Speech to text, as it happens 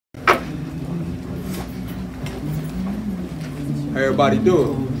Everybody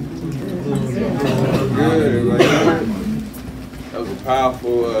doing? Good. Like, that was a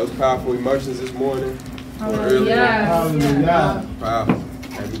powerful emotions this morning. Early. Yeah. Powerful.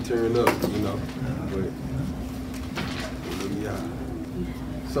 Had me turn up, you know. But yeah.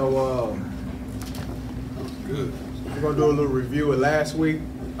 So Good. we're gonna do a little review of last week.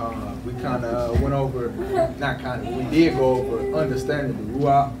 We kind of went over, not kind of, we did go over understanding the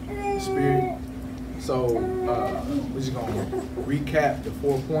Ruach, the Spirit. So we're just gonna recap the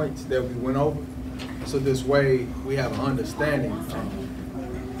 4 points that we went over. So this way we have an understanding,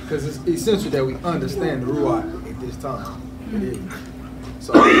 because it's essential that we understand the Ruach at this time. It is.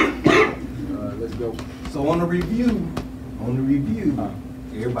 So let's go. So on the review,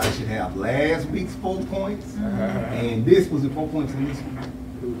 everybody should have last week's 4 points, and this was the 4 points in this one.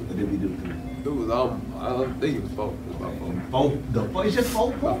 Or did we do 3? It was I don't think it was 4. It was about 4. It's just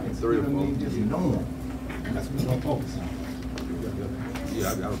 4 points. 3 or 4. Just know them. That's what we're gonna focus on.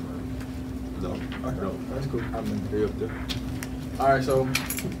 Yeah, I got it. No, That's cool. I remember they up there. All right, so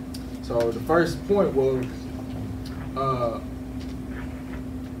the first point was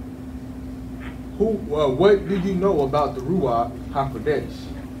what do you know about the Ruach HaKodesh,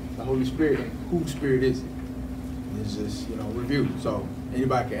 the Holy Spirit, and whose spirit is it? It's just, review. So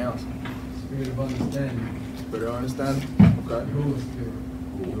anybody can answer. Spirit of understanding. Spirit of understanding. Okay. Ruach spirit.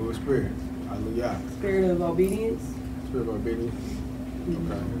 Ruach spirit. Hallelujah. Spirit of obedience. Spirit of obedience.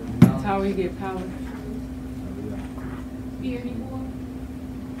 Okay. That's how we get power. Hallelujah. Fear anymore?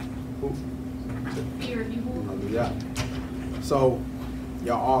 Who? Fear anymore? Hallelujah. So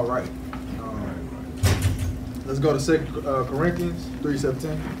y'all all right. Let's go to 2 Corinthians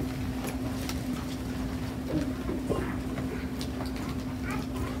 3:17.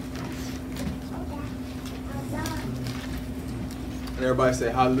 And everybody say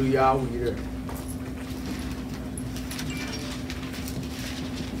hallelujah when you're there.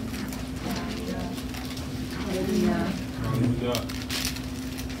 Hallelujah. Hallelujah.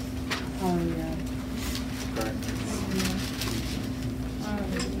 Hallelujah. Okay.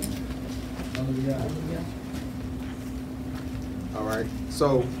 Hallelujah. All right.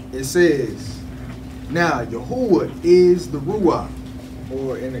 So it says, now Yahuwah is the Ruach,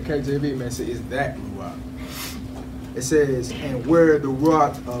 or in the KJV, man, say is that Ruach. It says, and where the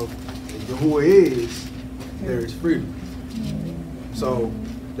Ruach of Yahuwah is, there is freedom. So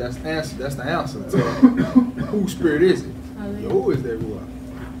that's the answer. That's the answer to whose spirit is it? Yahuwah is that Ruach.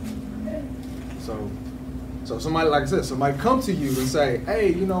 So somebody, like I said, somebody come to you and say,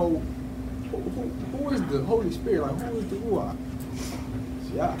 hey, who is the Holy Spirit? Like, who is the Ruach? It's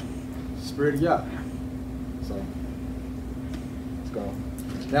Yah, Spirit of Yah. So let's go.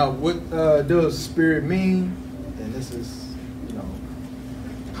 Now, what does Spirit mean? And this is,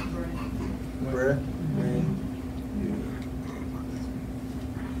 breath.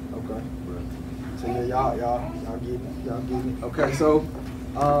 Okay. So yeah, y'all get it. Okay, so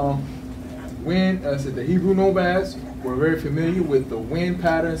when the Hebrew nomads were very familiar with the wind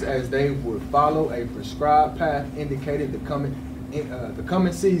patterns, as they would follow a prescribed path indicating the coming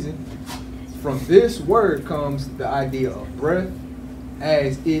season. From this word comes the idea of breath,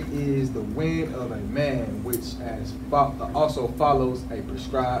 as it is the wind of a man, which also follows a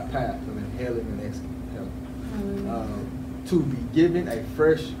prescribed path of inhaling and exhaling. To be given a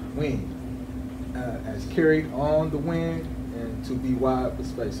fresh wind, as carried on the wind, and to be wide for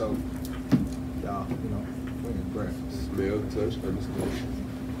space. So, y'all, wind, breath. Smell, touch,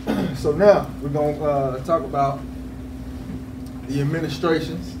 understand. So now we're gonna talk about the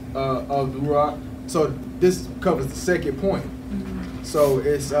administrations of the Ruach. So this covers the second point. So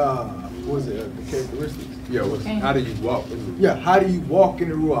it's what is it? The characteristics. Yeah, how do you walk? Yeah, how do you walk in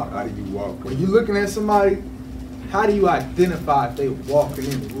the Ruach? How do you walk? When you're looking at somebody, how do you identify if they're walking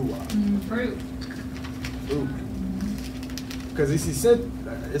in the Ruach? Fruit. Because it's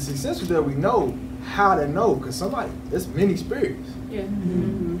essential that we know how to know, because there's many spirits. Yeah.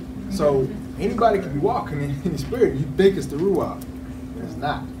 So anybody can be walking in the spirit. You think it's the Ruach. It's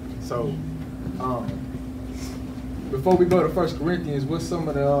not. So before we go to 1 Corinthians, what's some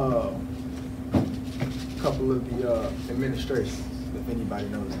of the couple of the administrations, if anybody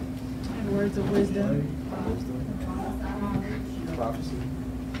knows them? Words of wisdom. Prophecy.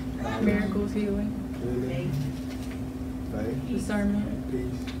 Miracles, healing. Faith. Discernment.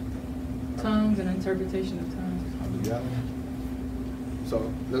 Peace. Tongues and interpretation of tongues. Hallelujah.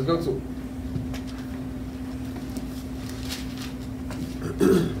 So let's go to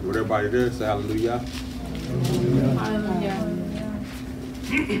With everybody there, say hallelujah. Hallelujah.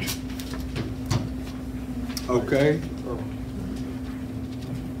 Okay.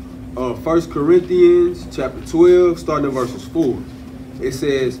 1 Corinthians chapter 12, starting at verses 4. It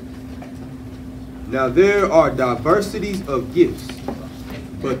says, now there are diversities of gifts,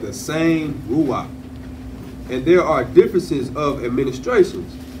 but the same Ruach. And there are differences of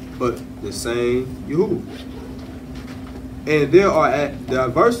administrations, but the same Yahuwah. And there are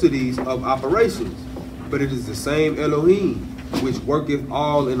diversities of operations, but it is the same Elohim, which worketh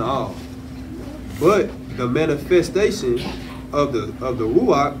all in all. But the manifestation of the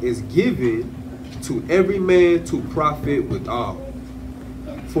Ruach is given to every man to profit withal.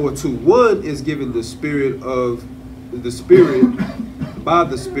 For to one is given the Spirit by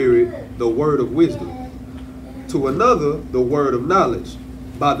the Spirit, the word of wisdom. To another, the word of knowledge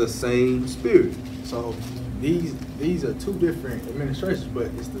by the same Spirit. So these are two different administrations, but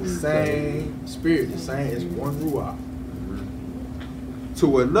it's the same Spirit, the same. It's one Ruach.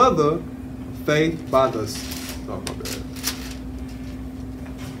 To another, faith by the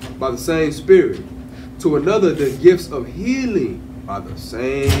same Spirit. To another, the gifts of healing by the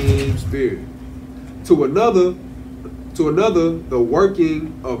same Spirit. To another, the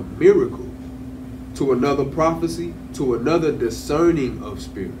working of miracles. To another, prophecy. To another, discerning of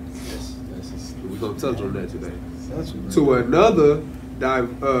spirits. We're going to touch on that today. To another,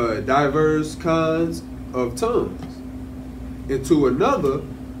 diverse kinds of tongues. And to another,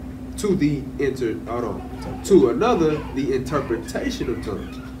 the interpretation of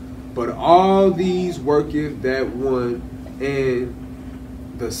tongues. But all these worketh that one and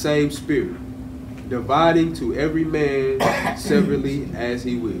the same Spirit, dividing to every man severally as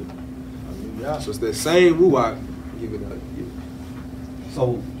he will. So it's the same Ruach giving up.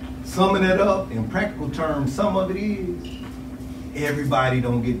 So summing it up in practical terms, some of it is everybody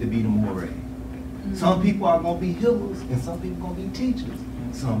don't get to be the Moreh. Some people are going to be healers, and some people are going to be teachers.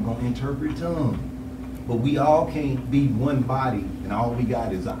 Some going to interpret tongues. But we all can't be one body, and all we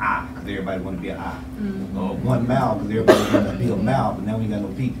got is an eye, because everybody want to be an eye. Or one mouth, because everybody want to be a mouth, but now we got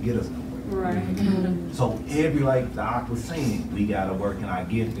no feet to get us nowhere. Right. So like the Ak was saying, we got to work in our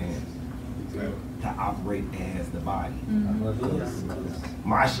giftings to operate as the body. Because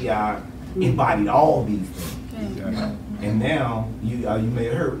Mashiach embodied all these things. And now, you may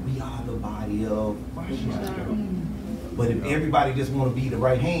have heard, we are the body of Mashiach. But if everybody just want to be the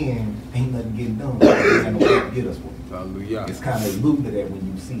right hand, ain't nothing getting done. Ain't got no way to get us one. Hallelujah. It's kind of alluding to that when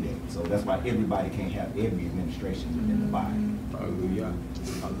you see that. So that's why everybody can't have every administration within the body. Hallelujah.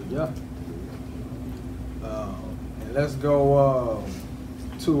 Hallelujah. And let's go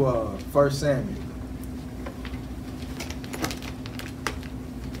to 1 Samuel.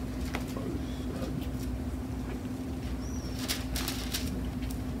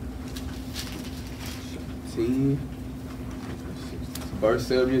 First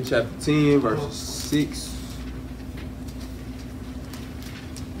Samuel chapter 10, verse 6.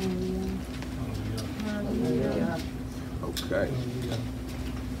 Okay.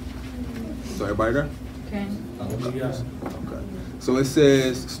 So everybody there? Okay. Okay. So it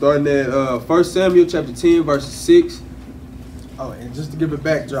says, starting at 1 Samuel chapter 10, verse 6. Oh, and just to give a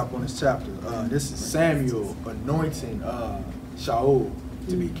backdrop on this chapter, this is Samuel anointing Shaul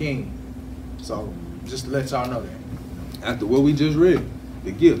to be king. So just to let y'all know that. After what we just read,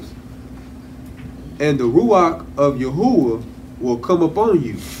 the gifts. And the Ruach of Yahuwah will come upon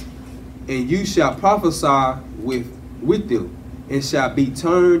you, and you shall prophesy with them, and shall be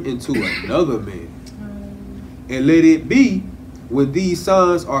turned into another man. And let it be, when these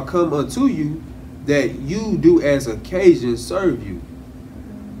signs are come unto you, that you do as occasion serve you.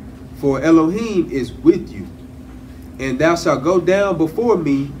 For Elohim is with you. And thou shalt go down before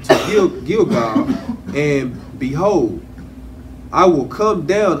me to Gilgal, and behold, I will come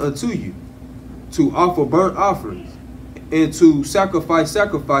down unto you to offer burnt offerings, and to sacrifice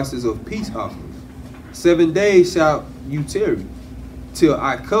sacrifices of peace offerings. 7 days shall you tarry, till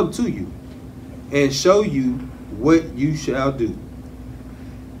I come to you, and show you what you shall do.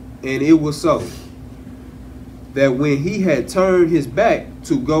 And it was so, that when he had turned his back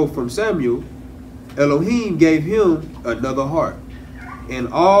to go from Samuel, Elohim gave him another heart. And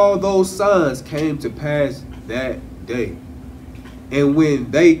all those signs came to pass that day. And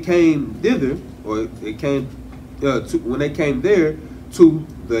when they came thither, or they came when they came there to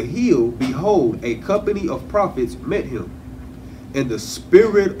the hill, behold, a company of prophets met him. And the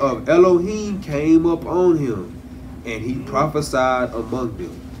spirit of Elohim came upon him, and he prophesied among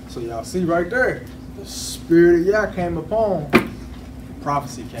them. So y'all see right there, the spirit of Yah came upon,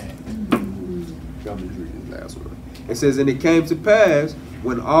 prophecy came. Let me read this last one. It says, and it came to pass,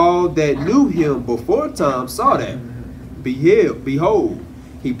 when all that knew him before time saw that, behold,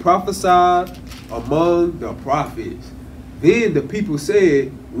 he prophesied among the prophets. Then the people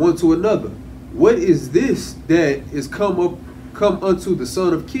said, one to another, what is this that is come unto the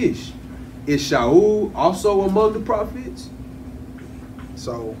son of Kish? Is Shaul also among the prophets?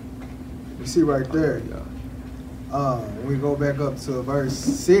 So you see right there, when we go back up to verse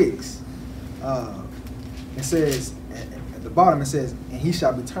 6, it says, at the bottom it says, and he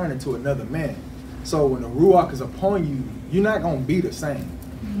shall be turned into another man. So when the Ruach is upon you, you're not going to be the same.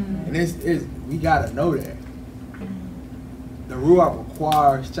 And we got to know that. The Ruach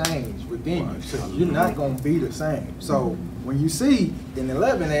requires change within you. So you're not going to be the same. So when you see in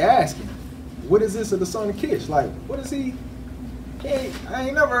 11, they asking, what is this of the son of Kish? Like, what is he? I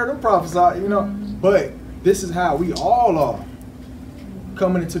ain't never heard him prophesy, you know. But this is how we all are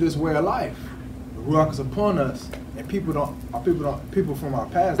coming into this way of life. The Ruach is upon us, and people from our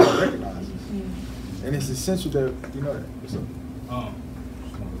past don't recognize us. And it's essential that you know that. Just want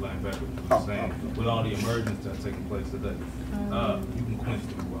to line back with what you're saying. With all the emergence that's taking place today, you can quench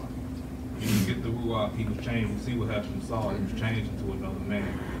the Ruach. You can get the Ruach, he was changed. We see what happened to Saul, he was changed into another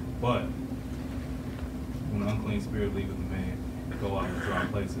man. But when the unclean spirit leaves the man, they go out to dry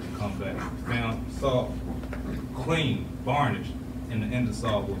places and come back. Found Saul clean, varnished, and the end of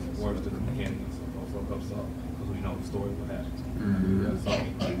Saul was worse than the beginning of Saul, because we know the story of what happened. So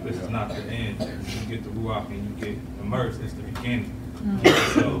this is not the end. You get the Ruach and you get immersed, it's the beginning.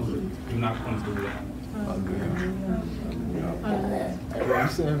 So do not quench the Ruach. You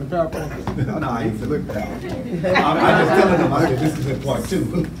sitting in the PowerPoint? No, I ain't look at it. I just telling them, I said, this is in part 2.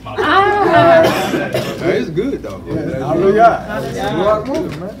 It's good though. Hallelujah. Ruach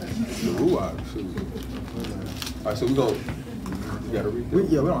moving, man. The Ruach, shoot. All right, so we gotta read that.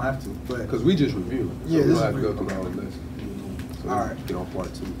 We don't have to, but Because we just reviewed. So Yeah, we this don't have is to go through the whole lesson. So All right. Get on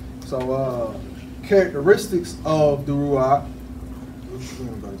part 2. so characteristics of the Ruach.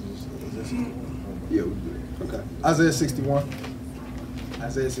 Yeah, we do it. Okay. Isaiah 61.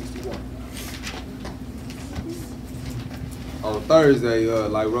 Isaiah 61. On Thursday,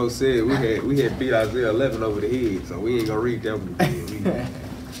 like Rose said, we had beat Isaiah 11 over the head, so we ain't gonna read that one again.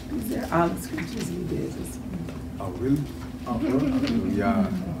 These are all the scriptures we did this morning. Oh really? Oh, really? Yeah.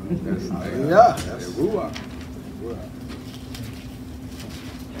 That's That's Ruach.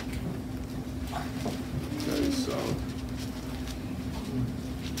 Okay, so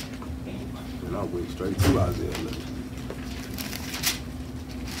and I went straight to Isaiah 11.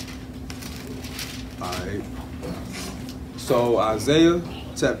 Alright. So Isaiah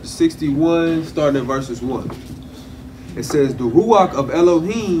chapter 61, starting at verses 1. It says, the Ruach of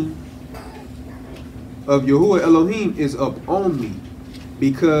Elohim, of Yahuwah Elohim is upon me,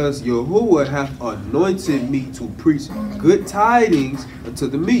 because Yahuwah hath anointed me to preach good tidings unto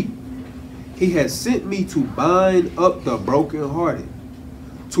the meek. He has sent me to bind up the brokenhearted,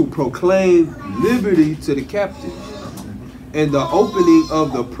 to proclaim liberty to the captives, and the opening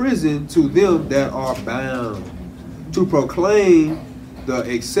of the prison to them that are bound, to proclaim the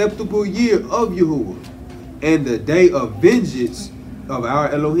acceptable year of Yahuwah, and the day of vengeance of our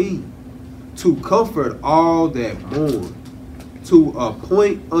Elohim, to comfort all that mourn, to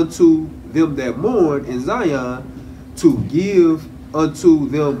appoint unto them that mourn in Zion, to give unto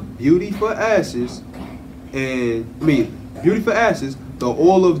them beauty for ashes, beauty for ashes, the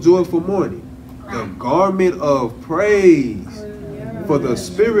oil of joy for mourning, the garment of praise for the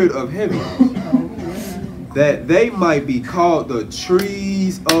spirit of heaviness, that they might be called the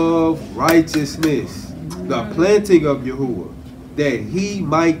trees of righteousness, the planting of Yahuwah, that he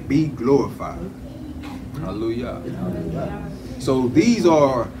might be glorified. Hallelujah. So these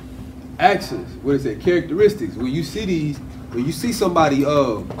are actions. What is it? Characteristics. When you see these, when you see somebody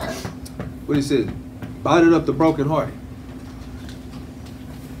what it says, binding up the brokenhearted,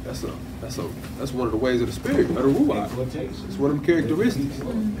 that's one of the ways of the spirit, of the Ruach. It's one of them characteristics.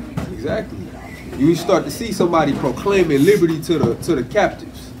 Exactly. You start to see somebody proclaiming liberty to the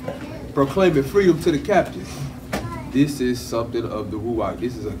captives, proclaiming freedom to the captives. This is something of the Ruach.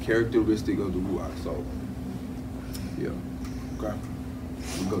 This is a characteristic of the Ruach. So, yeah. Okay.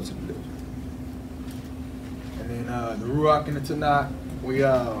 We'll go to the next. And then the Ruach and the Tanakh,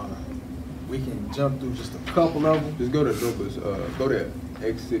 we can jump through just a couple of them. Just go to Numbers. Go to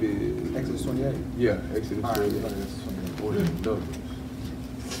Exodus. Exodus 28. Yeah, Exodus 28. All right. Or Numbers.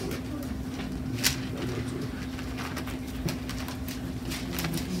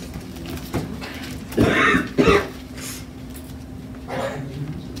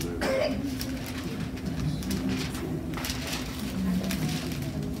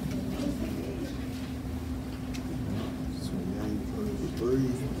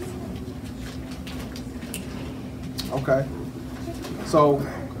 Okay. So,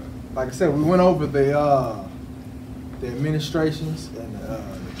 like I said, we went over the the administrations and the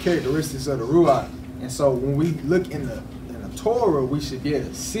characteristics of the Ruach. And so when we look in the Torah, we should be able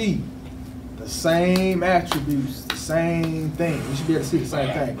to see the same attributes, the same thing. We should be able to see the same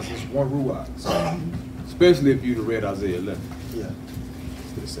thing because it's one Ruach. So, Especially if you read Isaiah 11. yeah.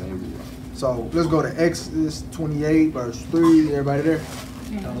 It's the same Ruach. So let's go to Exodus 28, verse 3. Everybody there?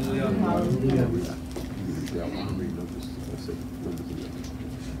 Hallelujah. Yeah, I want to read Numbers. Let's say Numbers 11.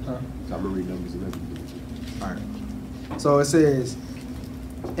 Huh? So I'm going to read Numbers 11. All right. So it says,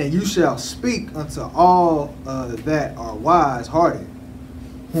 and you shall speak unto all that are wise-hearted,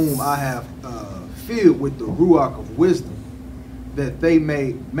 whom I have filled with the Ruach of wisdom, that they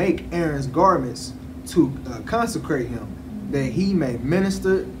may make Aaron's garments to consecrate him, that he may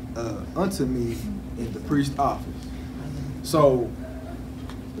minister unto me in the priest office. So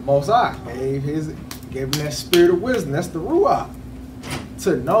the Most High gave him that spirit of wisdom. That's the Ruach,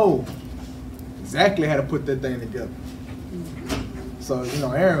 to know exactly how to put that thing together. So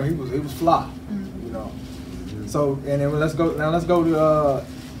Aaron, he was fly, So and then let's go to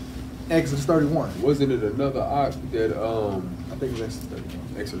Exodus 31. Wasn't it another ox that I think it's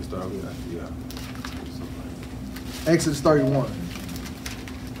Exodus 31. Exodus 31? Yeah. Exodus 31.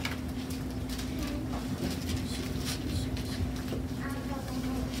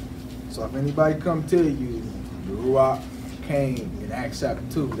 So if anybody come tell you the Ruach came in Acts chapter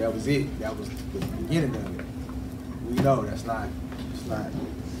 2, that was it. That was the beginning of it. We know that's not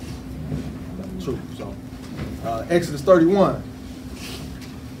true. So Exodus 31.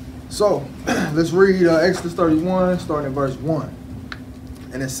 So let's read Exodus 31, starting at verse 1.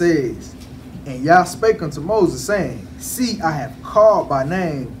 And it says, and Yah spake unto Moses, saying, see, I have called by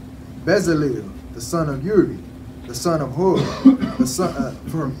name Bezalel, the son of Uri, the son of Hur, the son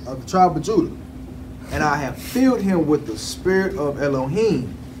of the tribe of Judah. And I have filled him with the spirit of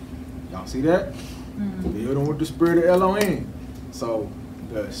Elohim. Y'all see that? Filled him with the spirit of Elohim. So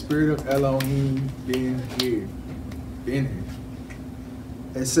the spirit of Elohim been here.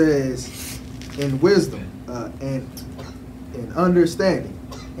 It says, in wisdom, and in understanding,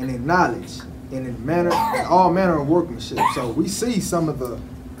 and in knowledge, and in all manner of workmanship. So we see some of the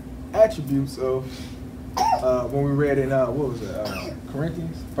attributes of when we read in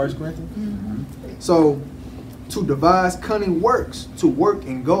Corinthians, 1 Corinthians. Mm-hmm. So to devise cunning works, to work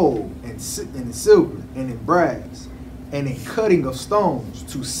in gold and in silver and in brass, and in cutting of stones,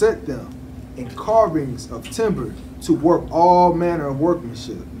 to set them, in carvings of timber, to work all manner of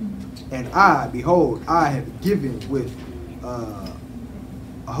workmanship. And I, behold, I have given with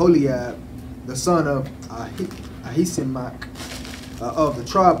Aholiab, the son of Ahisamach, of the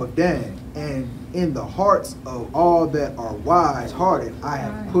tribe of Dan, and in the hearts of all that are wise-hearted I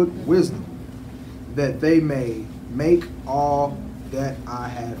have put wisdom, that they may make all that I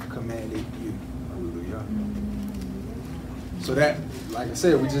have commanded you. Hallelujah. So that, like I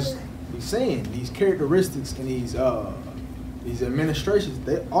said, we saying these characteristics and these administrations,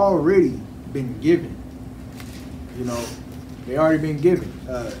 they already been given. They already been given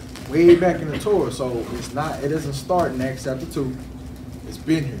way back in the Torah. So it doesn't start in Acts chapter 2. It's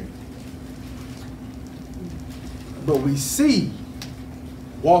been here. But we see,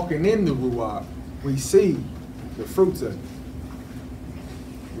 walking in the Ruach, we see the fruits of it.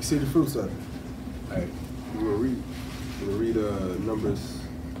 We see the fruits of it. Hey, we'll read Numbers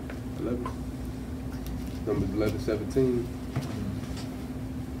 11. Numbers 11, 17.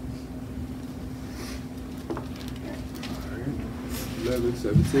 All right. 11,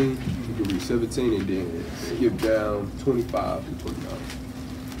 17. You can read 17 and then skip down 25 and 29.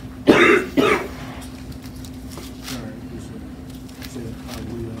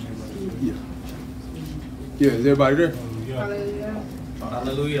 Yeah. Yeah, is everybody there? Hallelujah.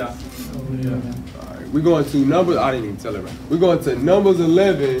 Hallelujah. All right, we're going to Numbers. I didn't even tell everybody. We're going to Numbers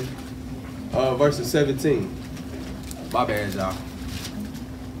 11, verses 17. My bad, y'all.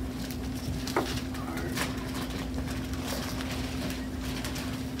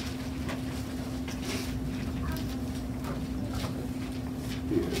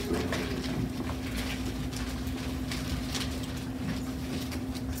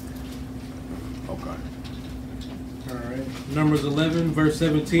 Numbers 11, verse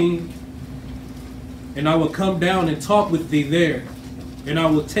 17. And I will come down and talk with thee there, and I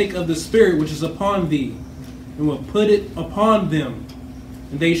will take of the spirit which is upon thee, and will put it upon them,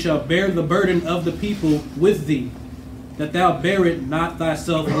 and they shall bear the burden of the people with thee, that thou bear it not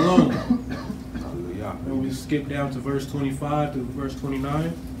thyself alone. Hallelujah. And we skip down to verse 25 to verse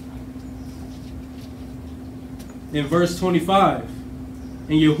 29. In verse 25,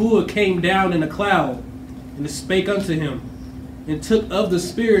 and Yahuwah came down in a cloud, and spake unto him, and took of the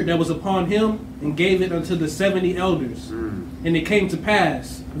spirit that was upon him, and gave it unto the 70 elders. Mm. And it came to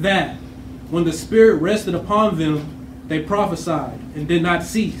pass that when the Spirit rested upon them, they prophesied and did not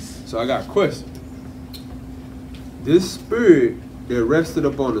cease. So I got a question. This spirit that rested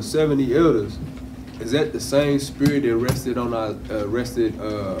upon the 70 elders, is that the same spirit that rested on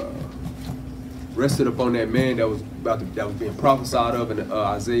rested upon that man that was being prophesied of in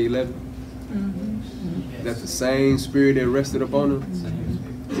Isaiah 11? Mm-hmm. That's the same spirit that rested upon him?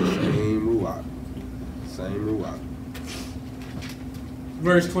 Same Ruach. Same Ruach.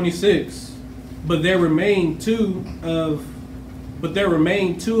 Verse 26. But there remained two of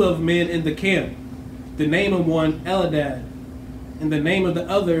men in the camp. The name of one Eldad, and the name of the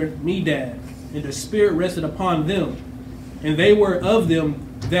other Medad. And the Spirit rested upon them. And they were of them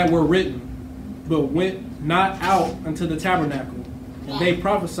that were written, but went not out unto the tabernacle. And they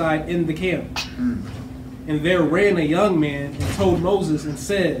prophesied in the camp. And there ran a young man and told Moses and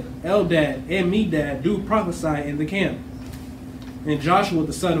said, Eldad and Medad do prophesy in the camp. And Joshua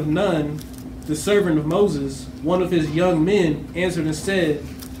the son of Nun, the servant of Moses, one of his young men, answered and said,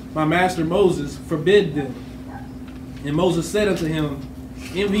 My master Moses, forbid them. And Moses said unto him,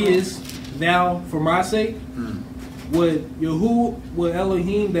 Envious thou for my sake? Would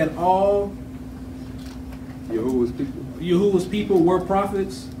Elohim that all Yahuwah's people were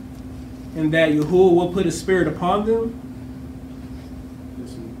prophets, and that Yahuwah will put his spirit upon them?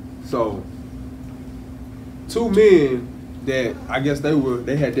 So, two men that I guess they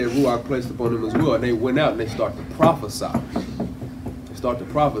had that Ruach placed upon them as well, and they went out and they started to prophesy.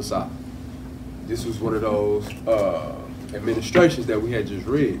 This was one of those administrations that we had just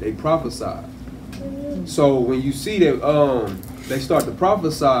read. They prophesied. So when you see that they start to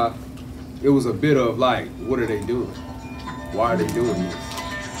prophesy, it was a bit of like, what are they doing? Why are they doing this?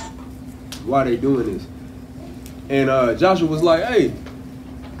 Why are they doing this? And Joshua was like, hey,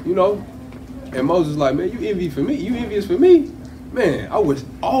 you know, and Moses was like, man, you envious for me? You envious for me? Man, I wish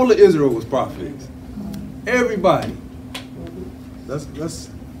all of Israel was prophets. Everybody.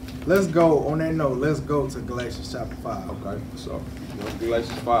 Let's go on that note. Let's go to Galatians chapter 5. Okay, so go to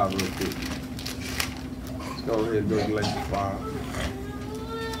Galatians 5 real quick. Let's go ahead and go to Galatians 5.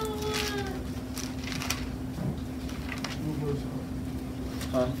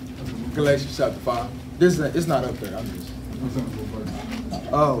 Galatians chapter 5. It's not up there. I'm just.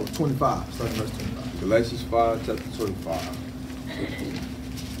 Oh, 25. Starting verse 25. Galatians 5, chapter 25.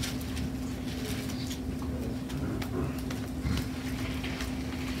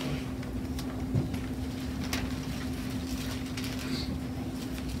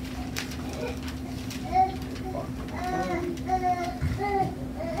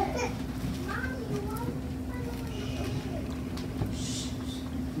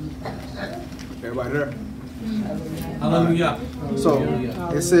 Everybody there? Hallelujah. So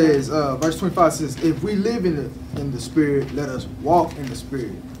it says, verse 25 says, if we live in the Spirit, let us walk in the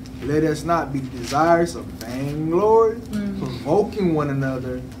Spirit. Let us not be desirous of vainglory, provoking one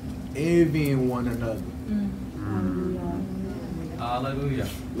another, envying one another. Hallelujah.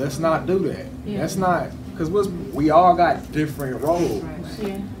 Let's not do that. Yeah. That's not, because we all got different roles.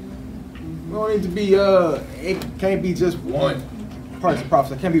 Yeah. We don't need to be, it can't be just one person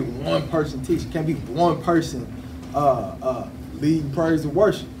prophecy. It can't be one person teaching. It can't be one person lead praise and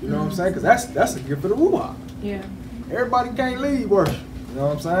worship. You know what I'm saying? Because that's a gift of the Ruach. Yeah. Everybody can't lead worship. You know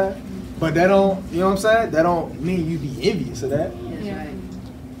what I'm saying? But that don't, you know what I'm saying? That don't mean you be envious of that. Yeah.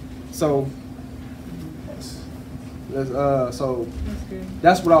 So, so That's good.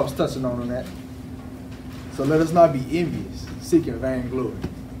 that's what I was touching on that. So let us not be envious, seeking vainglory.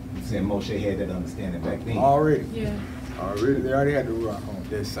 Saying Moshe had that understanding back then. Already. Yeah. Already, They already had the Ruach on.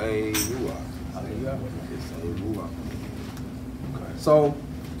 that same Ruach. Hallelujah. That same Ruach. Okay. So,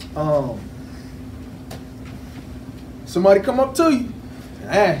 somebody come up to you and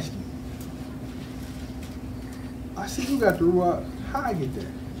ask you, I see you got the Ruach. How I get there?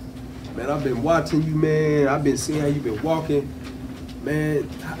 Man, I've been watching you, man. I've been seeing how you've been walking. Man,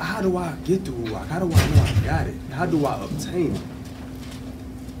 how do I get the Ruach? How do I know I got it? How do I obtain it?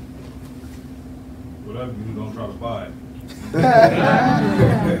 Whatever you do, don't try to buy it.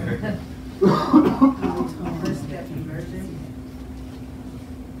 First step immersion.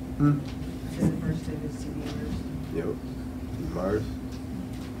 The first step is to be immersed. Yep. Immerse.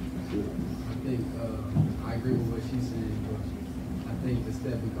 I think I agree with what she's saying, but I think the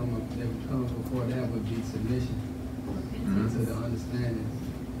step that comes before that would be submission to the understanding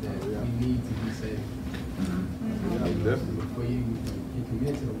that we need to be saved. Yeah, definitely. Before you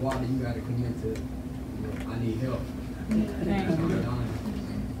commit to the water, you got to commit to, I need help.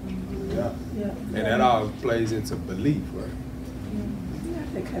 Yeah. And that all plays into belief, right? You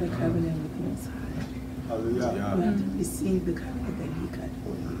have to cut a covenant with the Most High. Hallelujah. You have to receive the covenant that he cut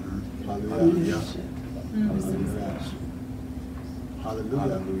for you. Hallelujah. Hallelujah. Hallelujah.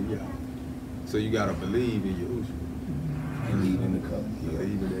 Hallelujah. So you gotta believe in Yahushua. Believe in the covenant.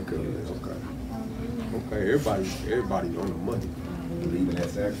 Believe in that covenant. Okay. Okay. Everybody on the money. Believe in that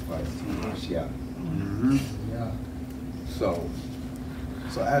sacrifice. Yeah. Mm-hmm. Yeah. So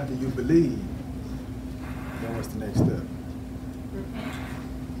after you believe, then what's the next step?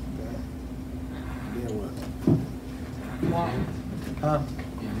 Okay. Then what? Walk. Huh?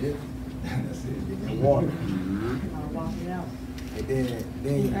 Yeah. That's it. Get in water. I'll walk it out. And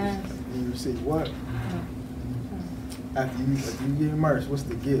then you receive what? After you get immersed, what's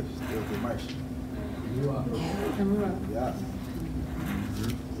the gift of immersion? Ruach. Yeah.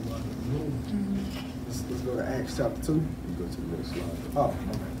 Let's go to Acts chapter 2. You go to the next slide. Oh,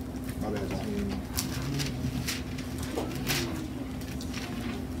 okay. My bad, John.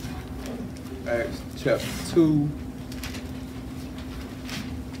 Acts chapter 2.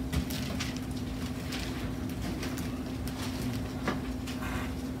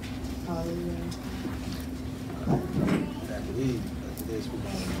 Hallelujah. After this, we're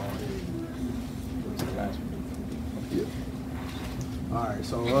going to go to the last one. Yeah. All right,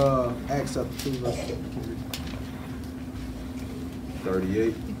 so Acts chapter 2, verse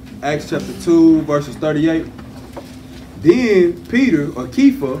 38. Acts chapter 2, verses 38. Then Peter or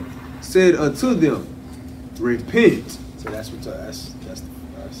Kepha said unto them, repent. So that's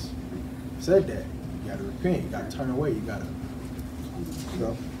said that. You gotta repent, you gotta turn away, you gotta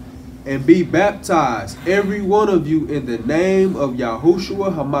go. And be baptized, every one of you, in the name of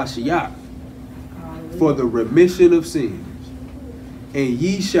Yahushua HaMashiach, for the remission of sins. And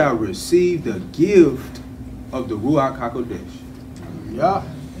ye shall receive the gift of the Ruach HaKodesh. Yeah.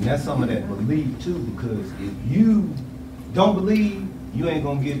 And that's some of that belief too, because if you don't believe, you ain't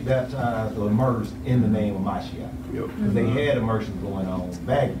gonna get baptized or immersed in the name of Mashiach. Because they had immersion going on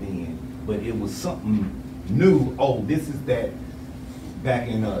back then, but it was something new. Oh, this is that. Back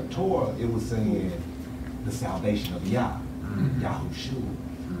in Torah, it was saying the salvation of Yah, Yahushua.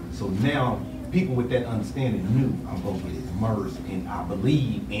 So now people with that understanding knew I'm gonna get immersed, and I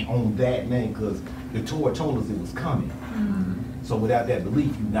believe and on that name because the Torah told us it was coming. So without that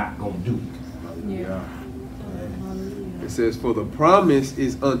belief, you're not gonna do it. Yeah. It says, for the promise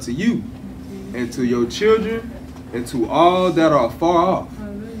is unto you, and to your children, and to all that are far off,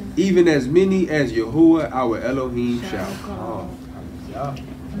 even as many as Yahuwah our Elohim shall call. Yeah.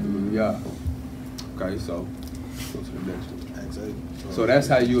 Yeah. Okay, so go to the next one. Acts 8. So that's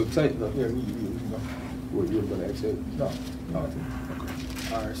how you obtain. Yeah, we can go. What, you were going to Acts 8? No. Oh, okay.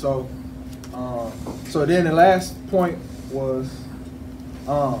 All right, so then the last point was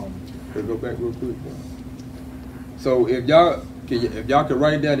Let's go back real quick. So if y'all can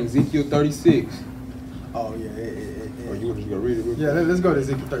write down Ezekiel 36. Oh yeah. Or you just gonna read it real quick? Yeah, let's go to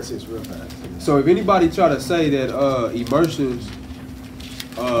Ezekiel 36 real fast. So if anybody try to say that immersions,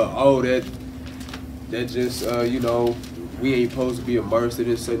 that just we ain't supposed to be immersed, they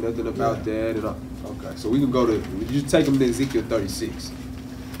didn't say nothing about that. And okay, so we can go to just take them to Ezekiel 36,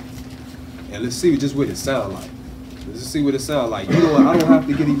 and let's see just what it sound like. Let's just see what it sound like. I don't have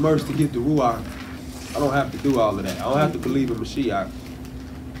to get immersed to get the Ruach. I don't have to do all of that. I don't have to believe in Mashiach.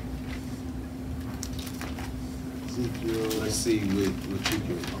 Ezekiel. Let's see what you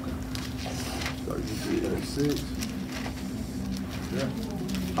can. Okay. Ezekiel 36. Yeah.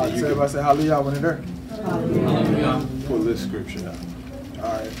 Everybody say hallelujah when they're there. Hallelujah. Pull this scripture out.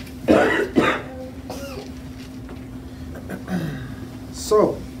 All right.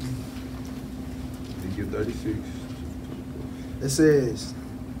 So Ezekiel 36. it says,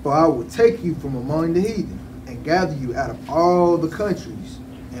 "For I will take you from among the heathen and gather you out of all the countries,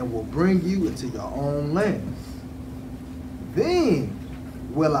 and will bring you into your own land. Then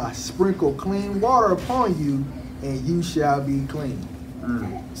will I sprinkle clean water upon you, and you shall be clean."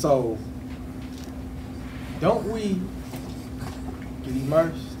 So, don't we get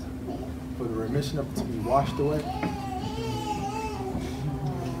immersed for the remission of to be washed away?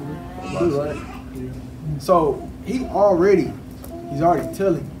 We do, right? So he's already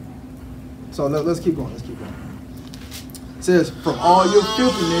telling you. So let's keep going. Let's keep going. It says, "From all your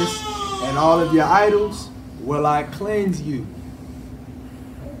filthiness and all of your idols will I cleanse you.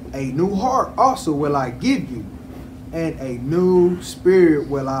 A new heart also will I give you, and a new spirit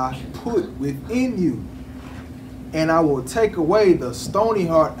will I put within you. And I will take away the stony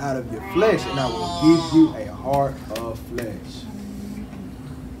heart out of your flesh, and I will give you a heart of flesh.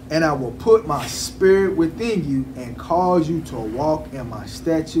 And I will put my spirit within you, and cause you to walk in my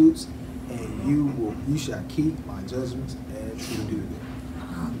statutes, and you shall keep my judgments and to do them."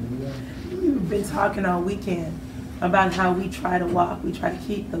 we've been talking all weekend about how we try to walk, we try to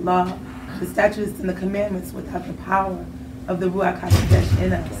keep the law, the statutes, and the commandments without the power of the Ruach HaKodesh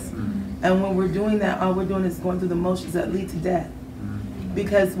in us. And when we're doing that, all we're doing is going through the motions that lead to death.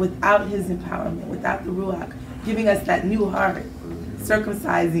 Because without his empowerment, without the Ruach giving us that new heart,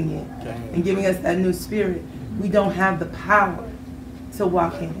 circumcising it, and giving us that new spirit, we don't have the power to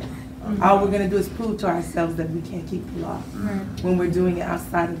walk in it. All we're going to do is prove to ourselves that we can't keep the law when we're doing it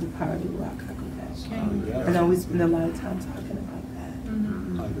outside of the power of the Ruach HaKodesh. And we spend a lot of time talking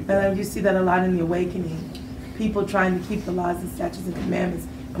about that. And you see that a lot in the awakening. People trying to keep the laws and statutes and commandments,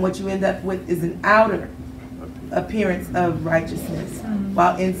 and what you end up with is an outer appearance of righteousness,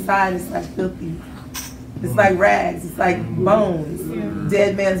 while inside it's like filthy. It's like rags. It's like bones,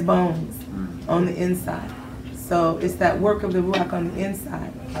 dead man's bones on the inside. So it's that work of the Ruach on the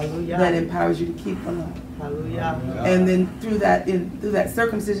inside that empowers you to keep the law. And then through that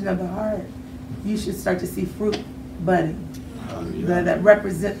circumcision of the heart, you should start to see fruit budding that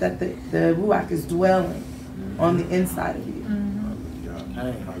represent that the Ruach is dwelling on the inside of you.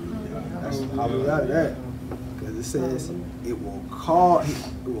 Hallelujah, that. Because it says it will cause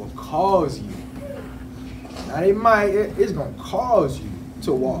you. Now it might, it's gonna cause you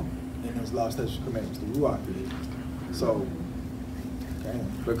to walk in those laws, statutes, and commandments. The Ruach is. So,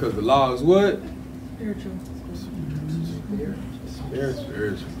 because the law is what? Spiritual.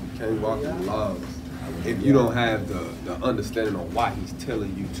 Spiritual. You can't walk in the laws if you don't have the understanding of why he's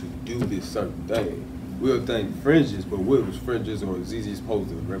telling you to do this certain thing. We'll think fringes, but what was fringes or ZZ supposed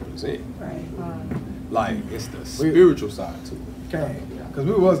to represent? Right. Like, it's the spiritual side to it. Okay, because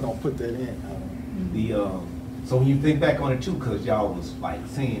we was gonna put that in. So when you think back on it too, because y'all was like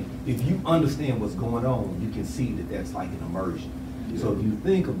saying, if you understand what's going on, you can see that that's like an immersion. So if you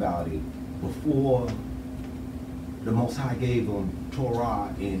think about it, before the Most High gave them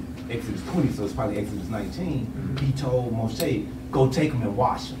Torah in Exodus 20, so it's probably Exodus 19, he told Moshe, go take them and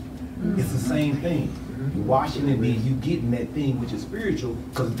wash them. It's the same thing. You washing and then you getting that thing which is spiritual,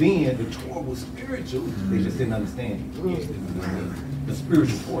 because then the Torah was spiritual, they just didn't understand it. The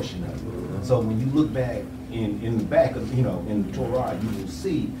spiritual portion of it. So when you look back in the back of, in the Torah, you will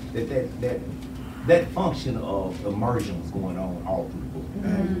see that function of immersion was going on all through the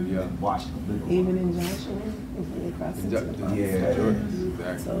book. Washing them. Even in Joshua, before they crossed into the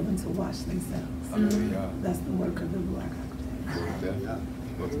promised told them to wash themselves. That's the work of the Ruach HaKodesh.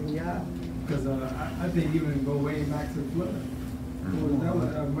 Because I think even go way back to the flood. That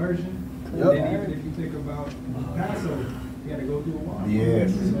was immersion. Yep. And then even if you think about Passover, you got to go through a water.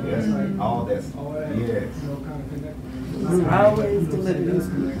 Yes, So yes. like, All that, yes. Kind of connected. He's always delivering us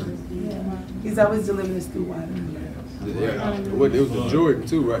through. He's always delivering us through water. It was the Jordan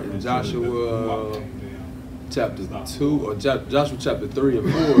too, right? In Joshua chapter 2 or Joshua chapter 3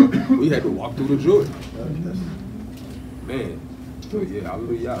 and 4, we had to walk through the Jordan. Man, yeah,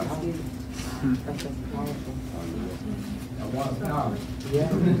 hallelujah.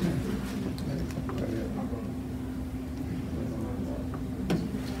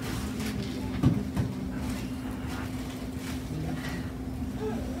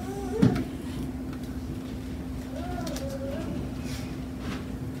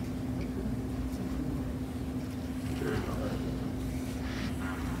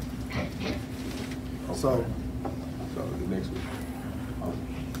 So the next one.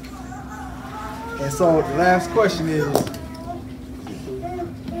 And so the last question is,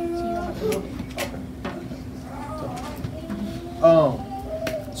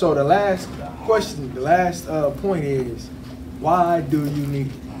 so the last question, the last point is, why do you need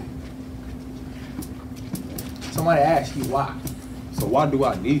it? Somebody asked you why. So why do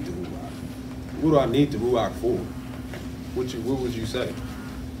I need the Ruach? What do I need the Ruach for? What would you say?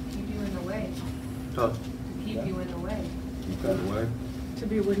 Keep you in the way. Huh? To keep you in the way. Keep that away. To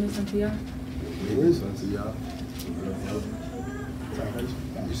be a witness unto y'all. It is unto y'all.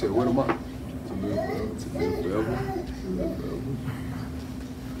 You said, what am I? To live forever.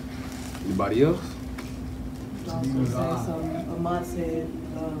 Anybody else? Also say Ahmad said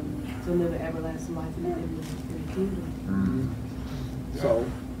to live an everlasting life in the kingdom. So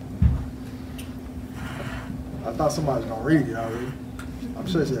I thought somebody was gonna read it already. I'm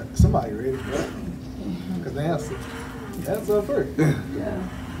sure somebody read it, because the answer up first.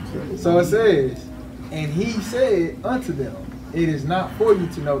 So it says, and he said unto them, it is not for you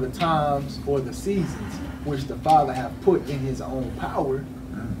to know the times or the seasons which the Father hath put in his own power,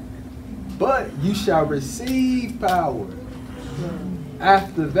 but you shall receive power.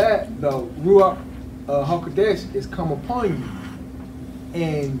 After that, the Ruach HaKodesh is come upon you,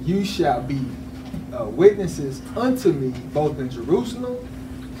 and you shall be witnesses unto me both in Jerusalem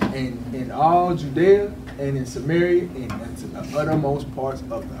in all Judea and in Samaria and unto the uttermost parts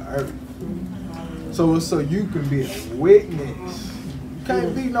of the earth. So you can be a witness. You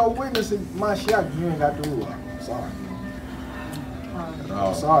can't be no witness in Mashiach if you ain't got the Ruach. Sorry.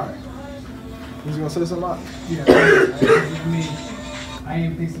 Sorry. He's gonna say something? Yeah, I mean, I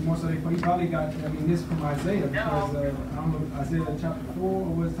even think some more so he probably got, I mean, this from Isaiah, because I don't know, Isaiah chapter 4, or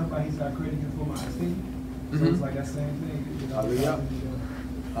what it's talking about, he's got created him for my esteem. So it's like that same thing. Hallelujah.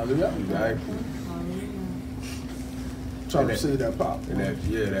 Hallelujah. Exactly. Trying to see that pop. And that,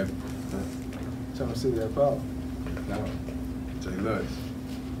 yeah, that. Trying to see that pop. Say less.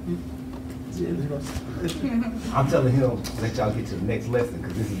 I'm telling him, let y'all get to the next lesson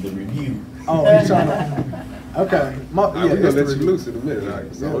because this is the review. Oh, he's trying to. Okay. We're gonna let you loose in a minute. All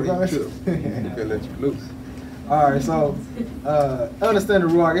right, so Yeah, we're gonna let you loose. All right, so understand the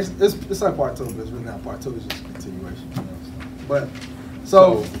Ruach. It's like part 2, but it's really not part 2. It's just a continuation. But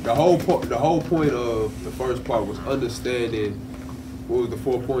so the whole point of the first part was understanding. What was the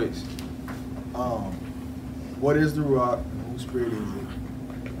 4 points? What is the Ruach? Whose spirit is it?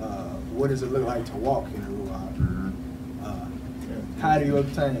 What does it look like to walk in the Ruach? How do you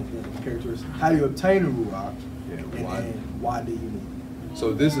obtain it? Characteristics. How do you obtain the Ruach? And why do you need it?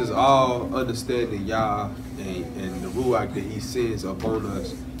 So this is all understanding Yah and the Ruach that He sends upon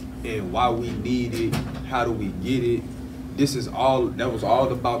us, and why we need it. How do we get it? This is all. That was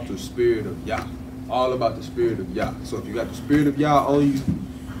all about the spirit of Yah. All about the spirit of Yah. So if you got the spirit of Yah on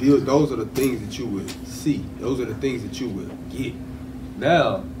you, those are the things that you will see. Those are the things that you will get.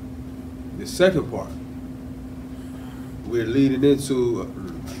 Now, the second part, we're leading into,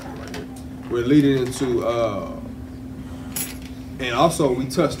 and also we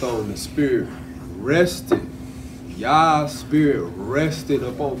touched on the spirit resting. Yah's spirit resting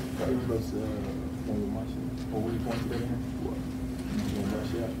upon.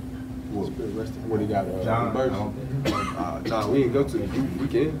 What do you got? John, John, we ain't go to it. We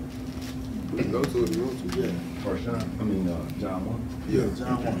can. We can go to it if you want to. Yeah. First John. I mean, John 1. Yeah.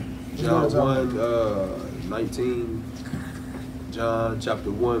 John 1, 19. John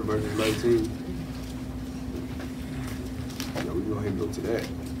chapter 1, verses 19. Yeah, we can go ahead and go to that.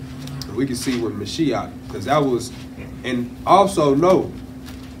 And we can see when Mashiach, because that was, and also know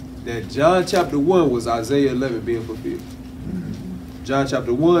that John chapter 1 was Isaiah 11 being fulfilled. John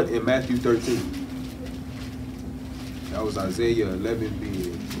chapter 1 and Matthew 13. That was Isaiah 11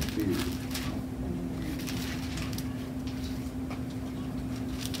 being fulfilled.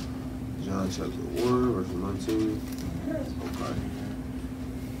 John chapter 1, verse 19. Okay.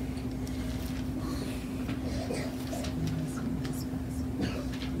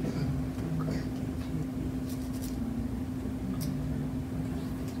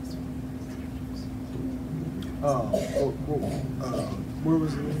 Where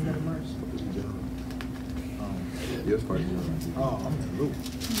was the name of that verse? Yes, First John. Oh, I'm in Luke.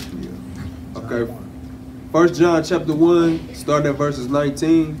 Yeah. Okay. First John chapter 1, starting at verses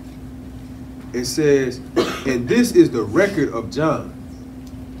 19. It says, and this is the record of John,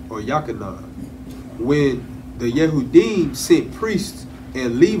 or Yachanan, when the Yehudim sent priests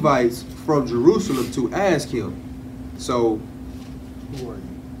and Levites from Jerusalem to ask him. So, Who are you?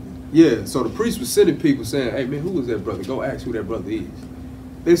 yeah, so the priest was sending people saying, hey man, who is that brother? Go ask who that brother is.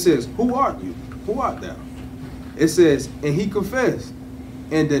 It says, who art you? Who art thou? It says, and he confessed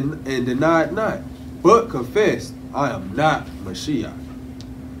and denied not, but confessed, I am not Mashiach.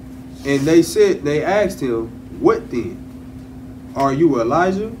 And they asked him, what then? Are you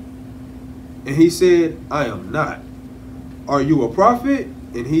Elijah? And he said, I am not. Are you a prophet?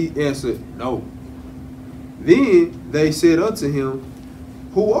 And he answered, no. Then they said unto him,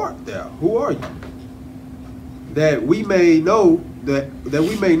 who art thou? Who are you? That we may know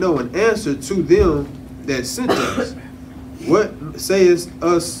an answer to them that sent us. What sayest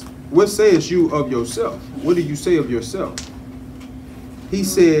you of yourself? What do you say of yourself? He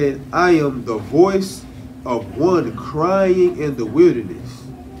said, I am the voice of one crying in the wilderness.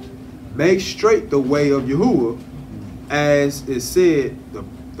 Make straight the way of Yahuwah, as it said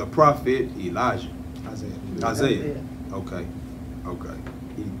the prophet Elijah. Isaiah. Okay.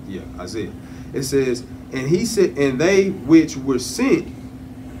 Isaiah. It says, and he said, and they which were sent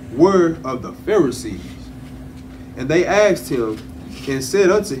were of the Pharisees. And they asked him and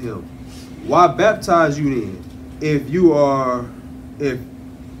said unto him, why baptize you then, if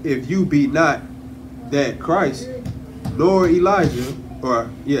you be not that Christ, nor Elijah,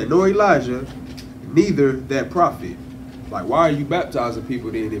 neither that prophet. Like, why are you baptizing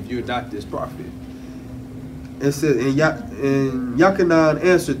people then if you're not this prophet? It said, and Yachanan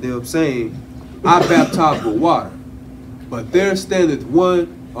answered them, saying, I baptize with water, but there standeth one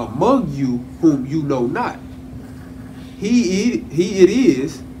among you whom you know not. He it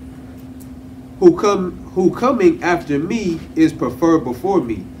is who coming after me is preferred before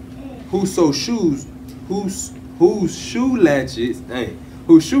me, whose shoelaces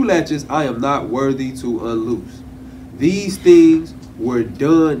I am not worthy to unloose. These things were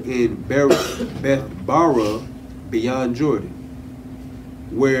done in Beth-bara beyond Jordan,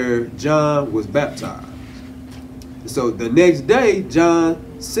 where John was baptized. So the next day John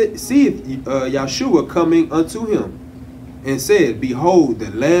seeth Yeshua coming unto him, and said, Behold, the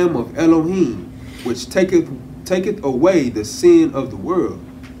Lamb of Elohim, which taketh away the sin of the world.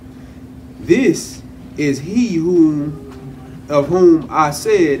 This is he of whom I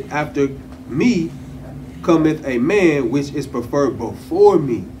said, After me cometh a man which is preferred before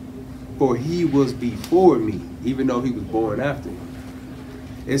me, for he was before me, even though he was born after me.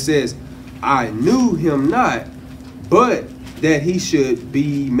 It says, I knew him not, but that he should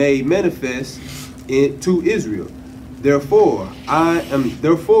be made manifest to Israel. Therefore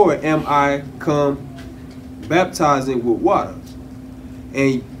am I come baptizing with water.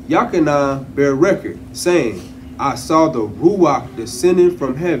 And Yachanan bear record, saying, I saw the Ruach descending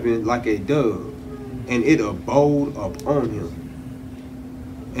from heaven like a dove, and it abode upon him.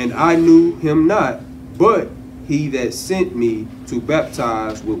 And I knew him not, but he that sent me to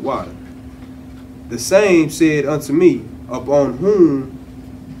baptize with water. The same said unto me, Upon whom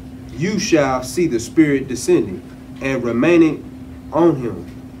you shall see the Spirit descending and remaining on him.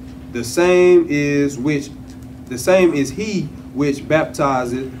 The same is he which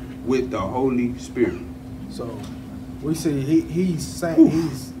baptizeth with the Holy Spirit. So we see he's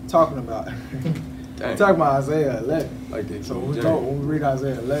talking about Isaiah 11. Like that. So when we read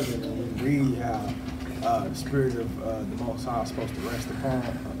Isaiah 11 and we read how the Spirit of the Most High is supposed to rest upon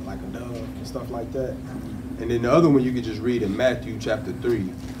like a dove and stuff like that. And then the other one you could just read in Matthew chapter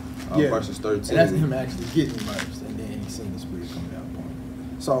 3, verses 13. And that's him actually getting immersed, and then he's seeing the Spirit coming down upon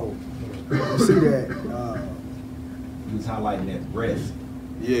him. So we see that He was highlighting that rest.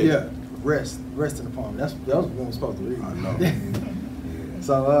 Yeah, resting upon him. That was what we're supposed to read. I know.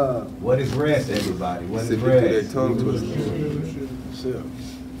 So what is rest, everybody? What is That rest? tongue twister. Sure.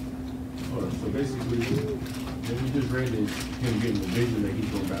 So basically, then you just read that him getting the vision that he's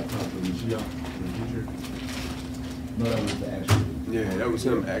going to baptize the Mashiach in the future. No, that was the actual. Yeah, that was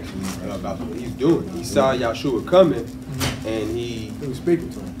him actually about what he's doing. He saw Yeshua coming, and he was speaking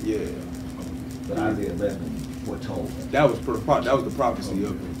to him. Yeah. But Isaiah 11 foretold. That was the prophecy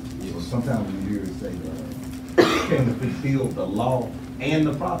of him. So Yes. sometimes when you hear it say, came to fulfill the law and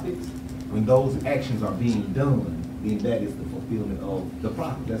the prophets, when those actions are being done, then that is the fulfillment of the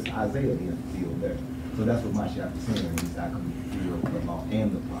prophet. That's Isaiah being fulfilled there. So that's what Mashiach is saying. He's not going to fulfill the law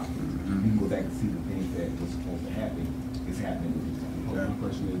and the prophets. You can go back and see the things that was supposed to happen is happening with these people. My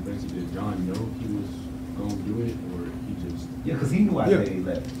question is basically, did John know he was going to do it, or he just... Yeah, because he knew Isaiah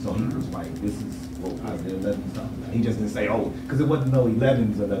 11. So he was like, this is what Isaiah 11 is something. He just didn't say, oh, because it wasn't no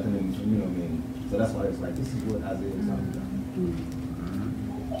 11s or nothing in between, you know what I mean? So that's why it's like, this is what Isaiah is talking about.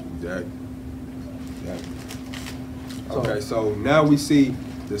 Exactly. Okay, so now we see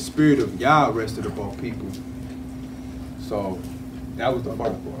the Spirit of Yah rested upon people. So that was the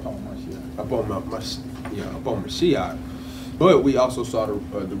first part. Upon Mashiach. But we also saw the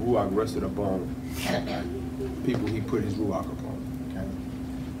Ruach rested upon people he put his Ruach upon. Okay.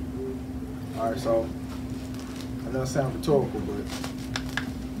 All right, so I know it sounds rhetorical, but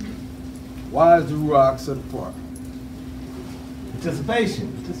why is the Ruach set apart? Participation.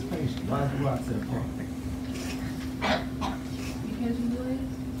 Why is the Ruach set apart? Because you do it.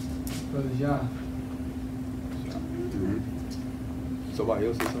 Brother Jah. Somebody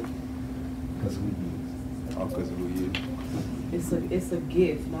else say something? Because we do. Oh, because of who he is. It's a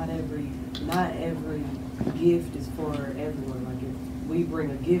gift. Not every gift is for everyone. Like if we bring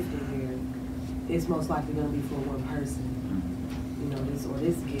a gift in here, it's most likely going to be for one person. You know, this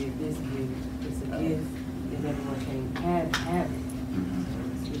gift. It's a gift, and everyone can have it.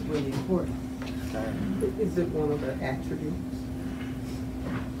 So it's really important. Is it one of the attributes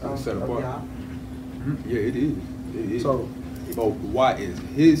Set of apart. Yah? Yeah, it is. It is. So, but why is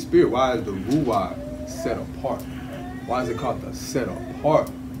his spirit? Why is the Ruach set apart? Why is it called the set apart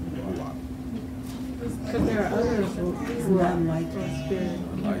Ruach? Because there are others who are like your spirit.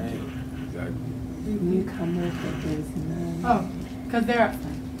 Like it. Exactly. You come up with this none. Oh, because there are.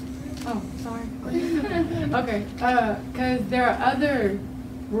 Oh, sorry. Okay, because there are other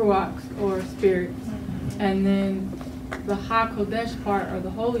ruachs or spirits, and then the HaKodesh part or the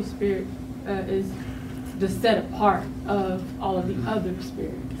Holy Spirit is the set apart of all of the other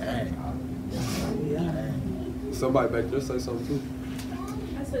spirits. Somebody back there say something too.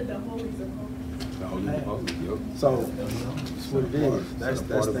 I said the holies of holies. The Holy of Holies, yep. So that's what it is. That's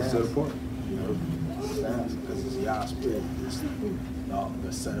part of the set the apart. because it's Yah's spirit. It's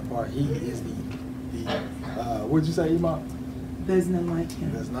the set apart. He is the what'd you say, Imam? There's none like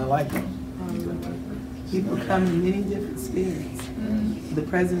him. There's none like him. People come in many different spirits. The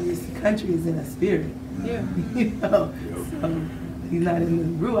president of the country is in a spirit. Yeah. You know, so he's not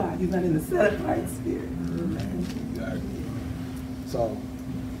in the Ruach, he's not in the set apart spirit. So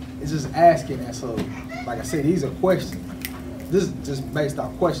it's just asking, and so like I said, these are questions. This is just based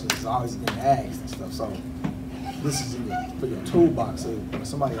on questions. It's always getting asked and stuff. So this is for your toolbox. So when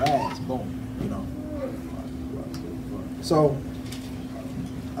somebody asks, boom, you know. So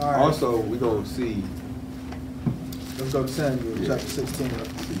all right. Also, we're gonna see. Let's go to Samuel chapter 16.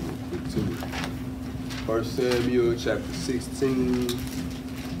 1 Samuel chapter 16.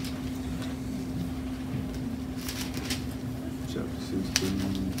 Chapter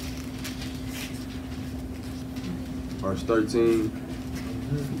 16. Verse 13.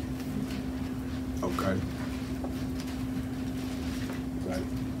 Okay. Right.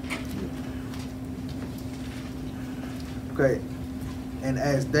 Okay. And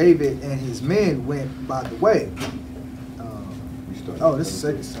as David and his men went by the way. Oh, this is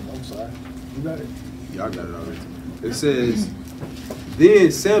 2 Samuel. I'm sorry. You got it? Yeah, I got it already. It says,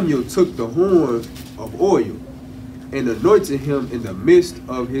 Then Samuel took the horn of oil and anointed him in the midst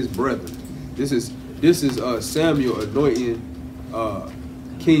of his brethren. This is Samuel anointing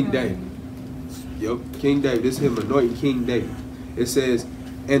King David. Yep, King David. This is him anointing King David. It says,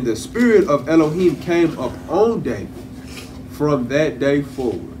 and the spirit of Elohim came up on David from that day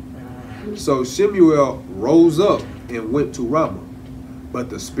forward. So Shemuel rose up and went to Ramah, but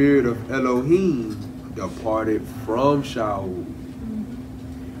the spirit of Elohim departed from Shaul.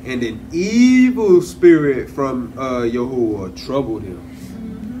 And an evil spirit from Yahuwah troubled him.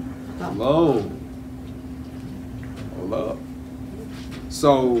 Hold up.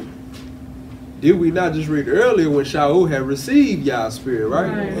 So, did we not just read earlier when Shaul had received Yah's spirit,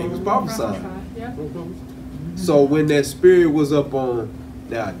 right? And he was prophesying. Yeah. So when that spirit was up on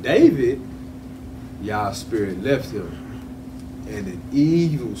now David, Yah's spirit left him. And an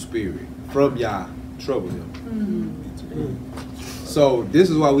evil spirit from Yah troubled him. So this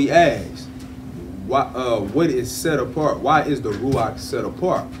is why we ask, why, what is set apart? Why is the Ruach set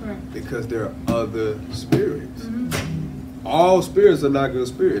apart? Right. Because there are other spirits. All spirits are not good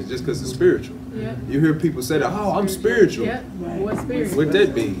spirits just because it's spiritual. Yeah. You hear people say that, oh, I'm spiritual. Yeah. What spirit? What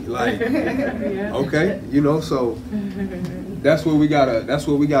that mean? Like, Yeah. okay, you know, so that's what we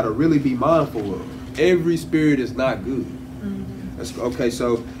gotta really be mindful of. Every spirit is not good. Okay,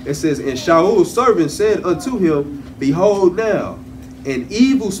 so it says, and Shaul's servant said unto him, behold now, an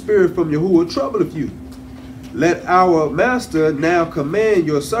evil spirit from Yahuwah troubleth you. Let our master now command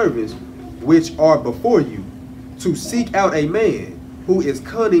your servants, which are before you, to seek out a man who is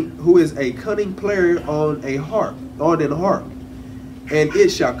a cunning player on an harp. And it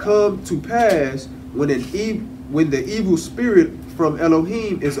shall come to pass when the evil spirit from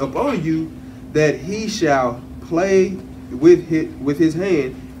Elohim is upon you, that he shall play with his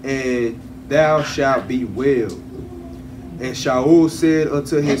hand, and thou shalt be well. And Shaul said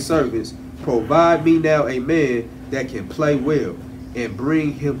unto his servants, provide me now a man that can play well, and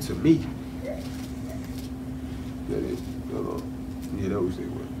bring him to me. That is, yeah, that was it.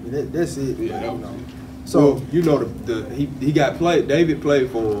 That's it. Yeah, that was it. So well, you know he got played. David played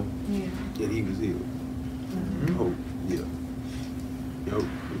for him, Yeah. and he was healed. Oh, yeah. Yep.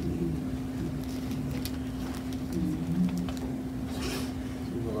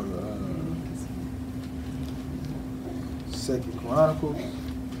 Second Chronicles,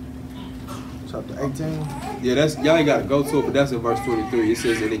 chapter 18. Yeah, that's y'all ain't gotta go to it, but that's in verse 23. It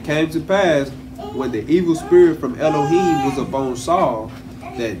says, and it came to pass when the evil spirit from Elohim was upon Saul,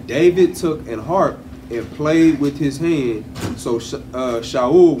 that David took an harp and played with his hand. So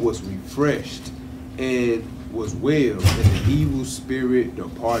Shaul was refreshed and was well, and the evil spirit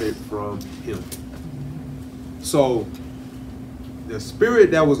departed from him. So the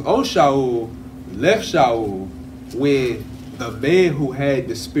spirit that was on Shaul left Shaul when the man who had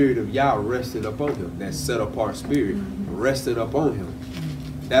the spirit of Yah rested upon him, that set apart spirit rested upon him.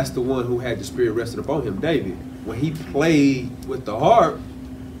 That's the one who had the spirit rested upon him, David. When he played with the harp,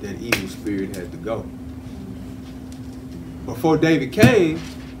 that evil spirit had to go. Before David came,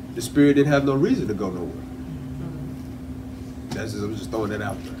 the spirit didn't have no reason to go nowhere. I'm just throwing that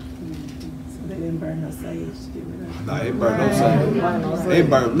out there. So they didn't burn no sage, did we? Nah, they ain't burn no sage. They ain't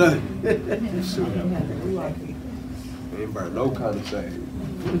burn nothing. They ain't burn no kind of sage.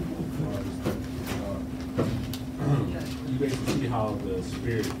 You basically see how the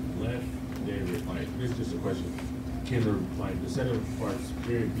spirit left David. Like, this is just a question. Can the set apart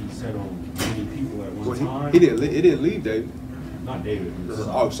spirit be set on many people at one time? It didn't leave David. Not David.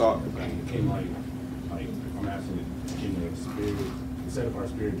 Oh, sorry. Okay. Can like I'm asking, can the spirit, the set apart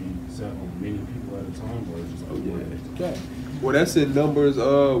spirit be set on many people at a time, or just like one? Okay. Well, that's in Numbers.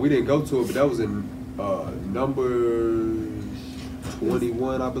 We didn't go to it, but that was in Numbers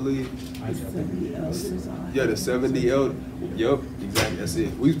 21, I believe. Yeah, the 70 elders. Yep, exactly. That's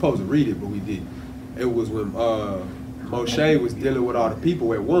it. We were supposed to read it, but we didn't. It was when Moshe was dealing with all the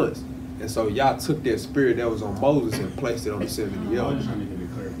people at once. And so y'all took that spirit that was on Moses and placed it on the 70 I'm elders. just trying to get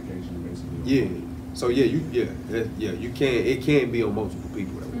a clarification, basically. Yeah. So yeah, you can. It can be on multiple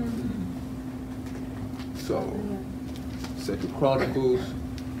people at once. So, 2 Chronicles.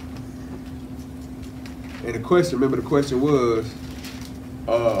 And the question, remember the question was,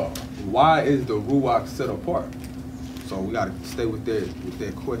 why is the Ruach set apart? So we gotta stay with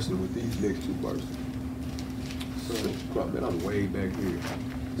that question with these next two verses. So, man, I'm way back here.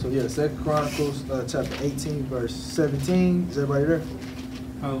 So yeah, 2 Chronicles chapter 18, verse 17. Is everybody there?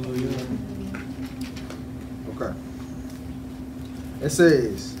 Hallelujah. Okay. It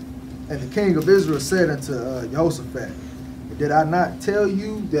says, and the king of Israel said unto Jehoshaphat, did I not tell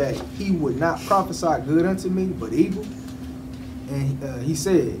you that he would not prophesy good unto me, but evil? And he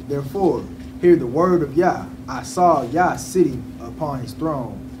said, therefore, hear the word of Yah. I saw Yah sitting upon his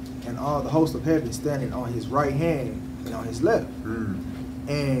throne, and all the host of heaven standing on his right hand and on his left.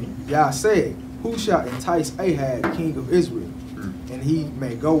 And Yah said, who shall entice Ahab, king of Israel, and he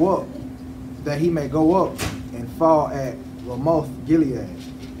may go up, that he may go up and fall at Ramoth Gilead?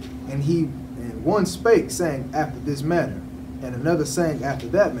 And one spake, saying after this manner, and another saying after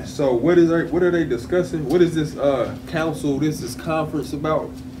that manner. So what are they discussing? What is this council, this conference about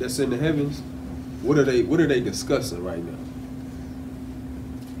that's in the heavens? What are they discussing right now?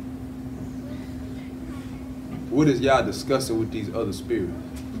 What is y'all discussing with these other spirits?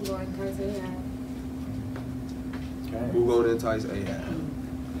 Who going to entice Ahab?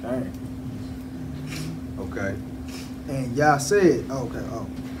 Okay. And Yah said,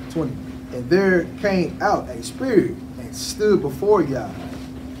 20. And there came out a spirit and stood before Yah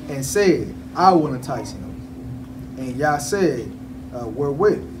and said, I will entice him. And Yah said,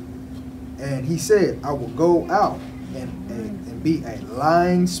 wherewith? And he said, I will go out and be a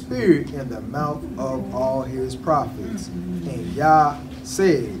lying spirit in the mouth of all his prophets. And Yah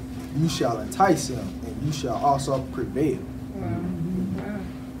said, you shall entice him, and you shall also prevail.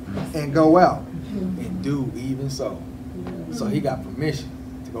 And go out and do even so. So he got permission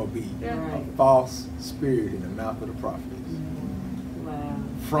to go be a false spirit in the mouth of the prophets. Wow.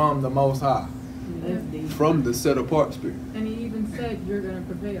 From the Most High. From the set apart spirit. And he even said, you're going to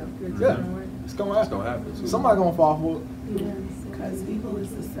prevail. It's Yeah. going to work. It's going to happen. It's going to happen too. Somebody going to fall for it. Because evil is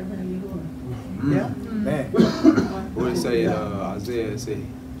the servant of evil. Yeah. Man. What it say in Isaiah? It say,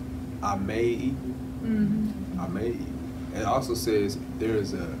 I may eat. I may eat. It also says there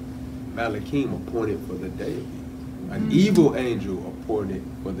is a Malachim appointed for the day of evil. An evil angel appointed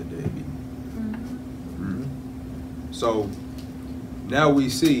for the day of evil. So now we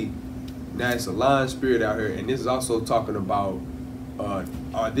see, now it's a lying spirit out here, and this is also talking about, are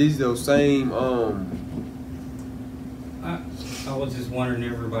these those same, I was just wondering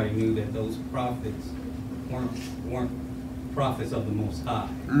if everybody knew that those prophets weren't prophets of the Most High.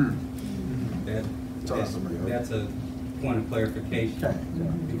 That's a point of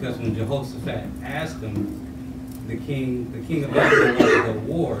clarification. Because when Jehoshaphat asked him, the king of Israel wanted to go to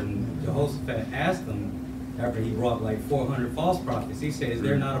war, and Jehoshaphat asked him, after he brought like 400 false prophets, he said, is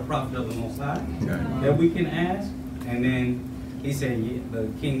there not a prophet of the Most High that we can ask? And then he said, the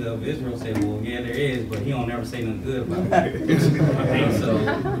king of Israel said, well, yeah, there is, but he don't ever say nothing good about it. And so,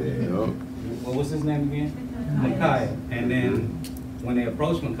 what was his name again? Micaiah. And then when they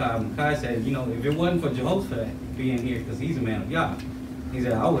approached Micaiah said, you know, if it wasn't for Jehoshaphat being here, because he's a man of Yah, he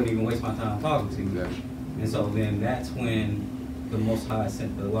said, I wouldn't even waste my time talking to you. And so then that's when the Most High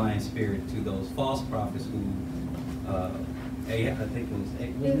sent the lion spirit to those false prophets who, Ahab, I think it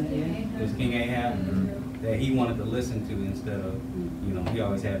was King Ahab, that he wanted to listen to instead of, you know, he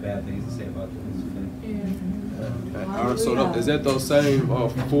always had bad things to say about Jehoshaphat. So is that those same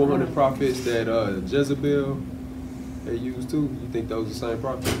 400 prophets that Jezebel they used too? You think those are the same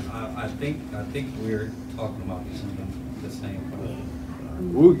prophets? I think we're talking about the same prophet.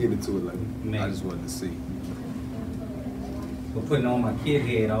 We'll get into it later. Maybe. I just wanted to see. But putting on my kid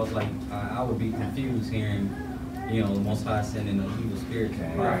head, I was like, I would be confused hearing, you know, the Most High sending an evil spirit to the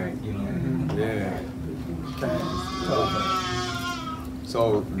prophet, you know. Yeah.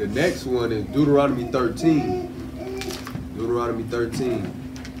 So the next one is Deuteronomy 13. You Deuteronomy 13.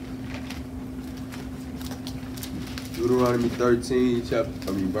 Deuteronomy 13,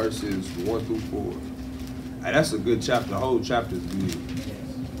 verses 1 through 4. Hey, that's a good chapter. The whole chapter is good.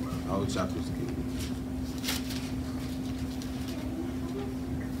 The whole chapter is good.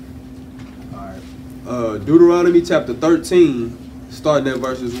 All right. Deuteronomy chapter 13, starting at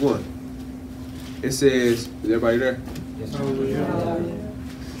verses 1. It says, is everybody there? Yes,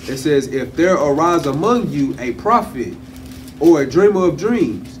 It says, if there arise among you a prophet or a dreamer of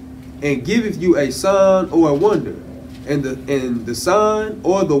dreams, and giveth you a sign or a wonder, and the sign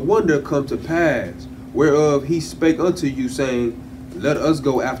or the wonder come to pass, whereof he spake unto you, saying, let us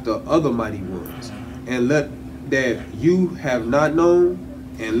go after other mighty ones, and let that you have not known,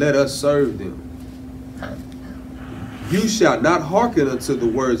 and let us serve them. You shall not hearken unto the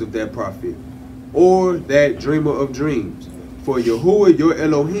words of that prophet, or that dreamer of dreams. For Yahuwah your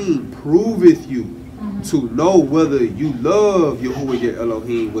Elohim proveth you to know whether you love Yahuwah your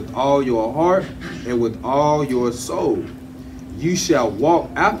Elohim with all your heart and with all your soul. You shall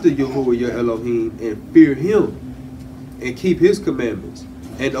walk after Yahuwah your Elohim and fear him, and keep his commandments,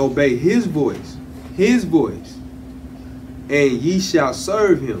 and obey his voice, and ye shall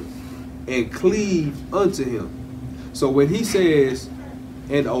serve him, and cleave unto him. So when he says,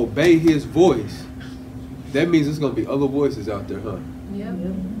 and obey his voice, that means there's going to be other voices out there, huh? Yep.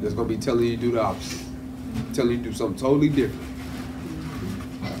 That's going to be telling you to do the opposite. Telling you to do something totally different.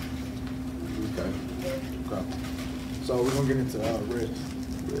 Okay. So we're going to get into rest.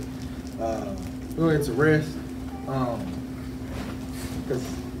 We're going into rest. Because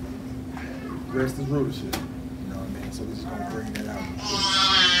rest is rulership. You know what I mean? So we're just going to bring that out.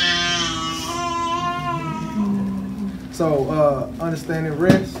 So, understanding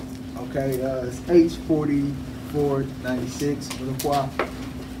rest. Okay, it's H4496 for the choir.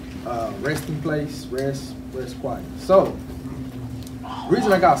 Resting place, rest quiet. So, the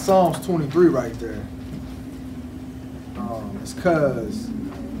reason I got Psalms 23 right there is because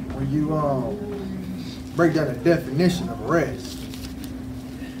when you break down the definition of rest,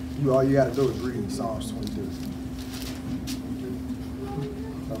 all you got to do is read Psalms 23.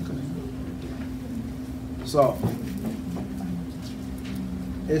 Okay. So,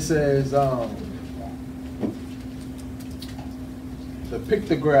 it says, the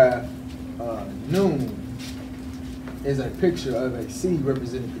pictograph noon is a picture of a C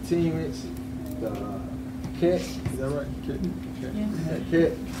representing continuance. The ket, is that right?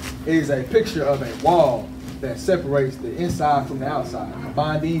 Ket is a picture of a wall that separates the inside from the outside.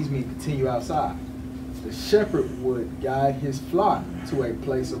 Combine these mean continue outside. The shepherd would guide his flock to a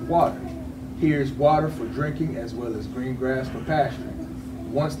place of water. Here is water for drinking as well as green grass for pasturing.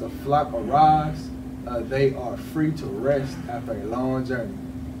 Once the flock arrives, they are free to rest after a long journey,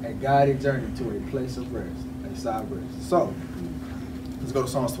 a guided journey to a place of rest, a side rest. So, let's go to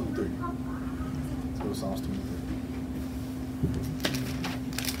Psalms 23. Let's go to Psalms 23.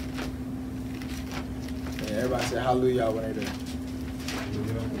 And everybody say hallelujah when they there.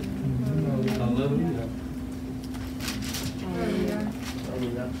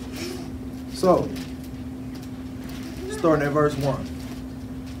 Hallelujah. So, starting at verse 1.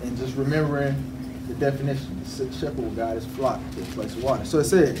 And just remembering the definition, the shepherd will guide his flock to a place of water. So it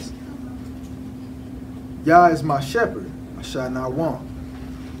says, Yah is my shepherd, I shall not want.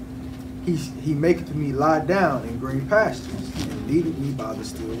 He maketh me lie down in green pastures, and leadeth me by the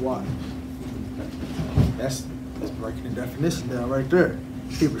still water. That's breaking the definition down right there.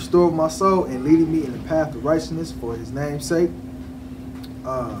 He restored my soul and leadeth me in the path of righteousness for his name's sake.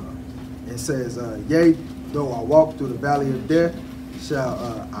 It says, yea, though I walk through the valley of death,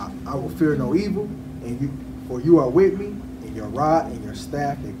 I will fear no evil, for you are with me, and your rod and your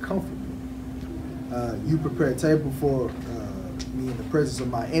staff, they comfort me. You prepare a table for me in the presence of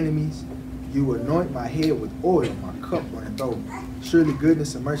my enemies. You anoint my head with oil, my cup runneth over. Surely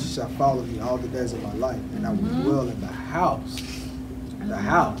goodness and mercy shall follow me all the days of my life, and I will dwell in the house of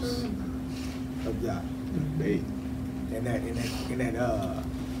Yah. In that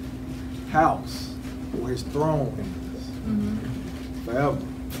house where his throne is. Forever.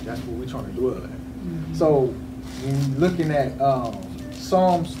 That's what we're trying to dwell at. So when we're looking at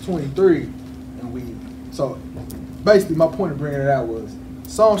Psalms 23, so basically my point of bringing it out was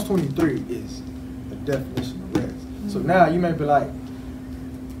Psalms 23 is the definition of rest. So now you may be like,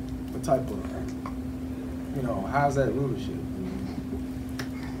 what type of, how's that rulership?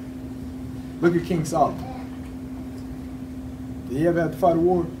 Look at King Solomon. Did he ever have to fight a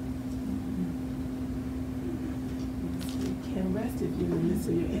war? Rest if you're in the midst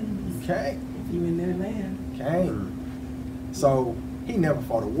of your enemies. Okay. If you're in their land. Okay. So he never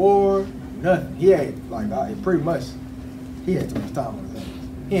fought a war, nothing. He had pretty much he had too much time on his hands.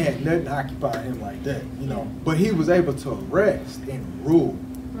 He had nothing occupying him like that, you know. But he was able to rest and rule.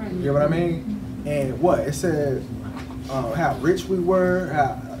 Right. You know what I mean? And what it said, how rich we were,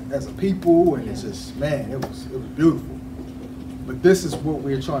 how as a people, and it's just, man, it was beautiful. But this is what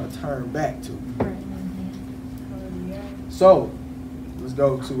we're trying to turn back to. Right. So let's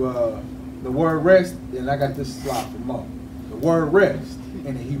go to the word rest, and I got this slide for Mo. The word rest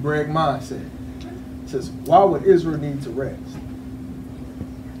in the Hebraic mindset says, why would Israel need to rest?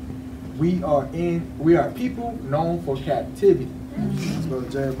 We are people known for captivity. Let's go to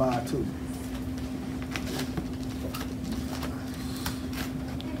Jeremiah 2.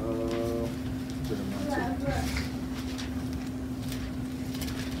 Jeremiah 2.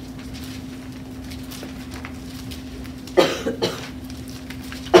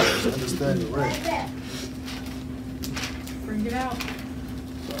 Understand the rest. Bring it out.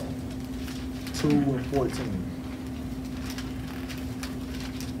 So, 2 and 14.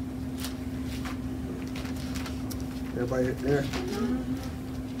 Everybody there?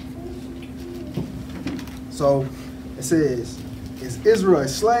 So it says, is Israel a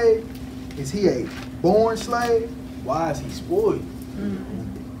slave? Is he a born slave? Why is he spoiled?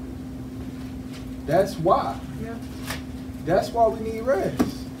 That's why. Yeah. That's why we need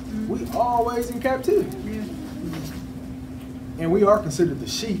rest. We always in captivity. Yeah. And we are considered the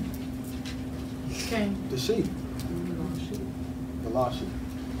sheep. Okay. The sheep. The lost sheep.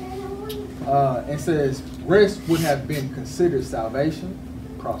 It says, rest would have been considered salvation,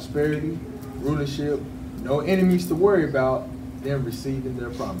 prosperity, rulership, no enemies to worry about, then receiving their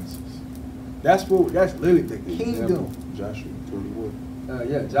promises. That's literally the kingdom. Joshua 21.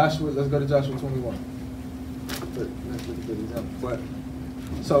 Yeah, Joshua, let's go to Joshua 21. Let's look at the example. But,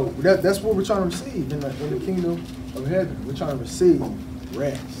 so that's what we're trying to receive in the kingdom of heaven. We're trying to receive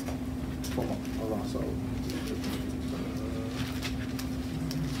rest from our soul.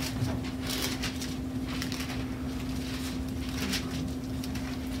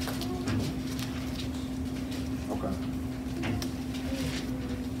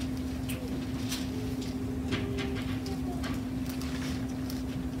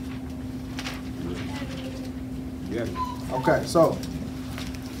 Okay, so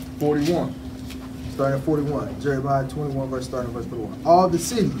 41, starting at 41, Jeremiah 21, starting verse 41. All the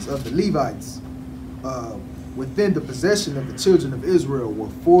cities of the Levites within the possession of the children of Israel were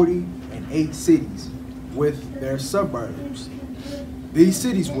 48 cities with their suburbs. These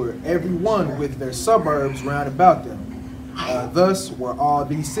cities were every one with their suburbs round about them. Thus were all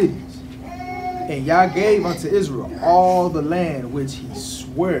these cities. And Yah gave unto Israel all the land which he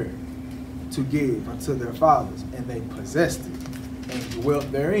swore to give unto their fathers, and they possessed it and dwelt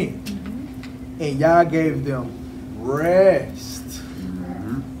therein. And Yah gave them rest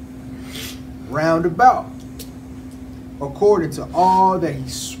round about, according to all that he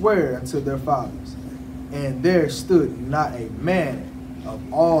swore unto their fathers. And there stood not a man of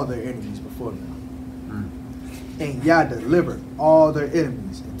all their enemies before them. And Yah delivered all their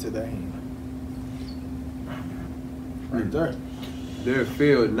enemies into their hand. Right there. There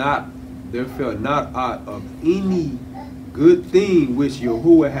fell not out of any good thing which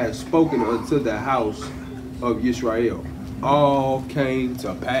Yahuwah has spoken unto the house of Israel. All came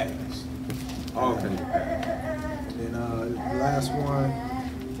to pass. All came to pass. And the last one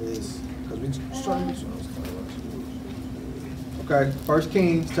is, because we just trying to do something. Okay, 1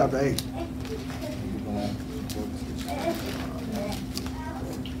 Kings chapter 8.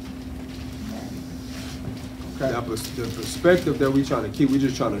 Okay. Now, the perspective that we're trying to keep, we're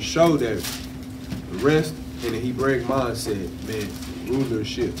just trying to show that rest in the Hebraic mindset meant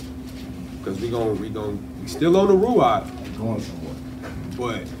rulership. Because we still on the Ruach, Going somewhere.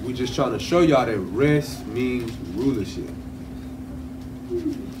 but we just trying to show y'all that rest means rulership.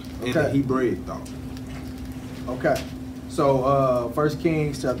 In the Hebraic thought. Okay. So 1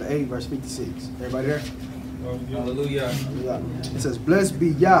 Kings chapter 8, verse 56. Everybody there? Hallelujah. It says, blessed be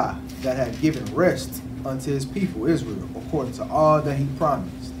Yah that had given rest unto his people Israel, according to all that he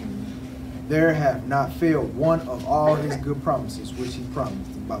promised. There have not failed one of all his good promises which he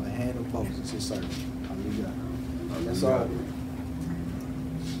promised by the hand of Moses his servant. Hallelujah. That's all.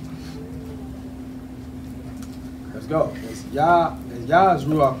 Let's go. Is Yah's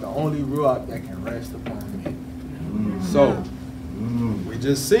Ruach the only Ruach that can rest upon me? So, we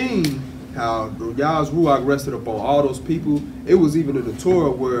just seen how Yah's Ruach rested upon all those people. It was even in the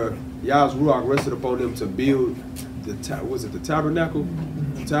Torah where Yah's Ruach rested upon them to build the tabernacle?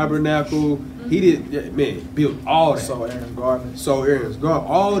 The tabernacle. He did, built all that. So Aaron's garment.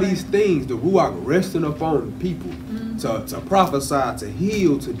 All these things, the Ruach resting upon people to prophesy, to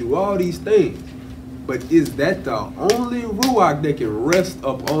heal, to do all these things. But is that the only Ruach that can rest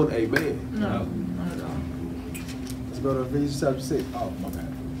upon a man? No, not at all. Let's go to Ephesians chapter 6. Oh, my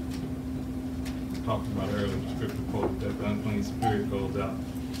bad. Talked about earlier, the scripture quote that the unclean spirit goes out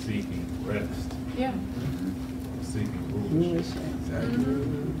seeking rest, Yeah. seeking rulership.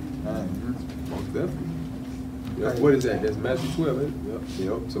 Most definitely. Yep. What is that? That's Matthew 12, isn't it?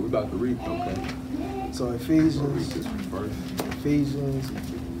 Yep. So we're about to read. Okay. So We'll read Ephesians, this one first. Ephesians,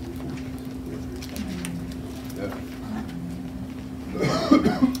 Yeah.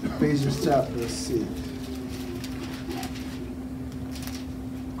 Ephesians chapter 6.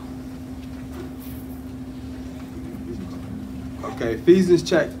 Okay, Ephesians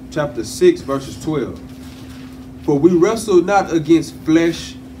chapter 6, verses 12. For we wrestle not against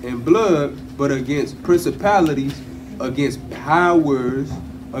flesh and blood, but against principalities, against powers,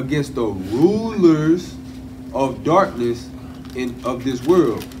 against the rulers of darkness of this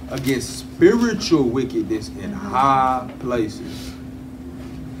world, against spiritual wickedness in high places.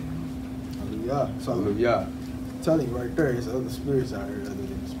 Hallelujah. So Hallelujah. I'm telling you right there, there's other spirits out here other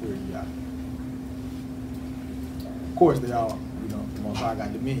than the spirit of God. Of course, they all, the Most High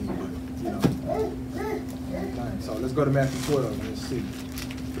got dominion, but, So let's go to Matthew 12 and let's see.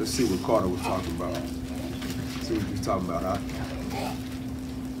 Let's see what Carter was talking about. See what he's talking about.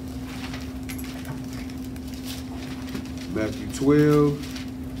 Matthew 12.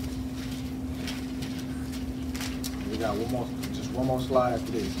 We got just one more slide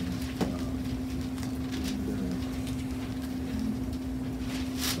after this.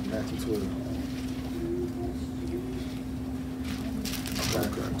 Matthew 12.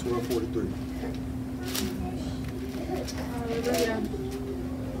 Okay, 12:43.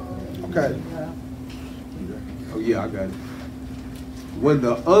 Okay. Oh yeah, I got it. When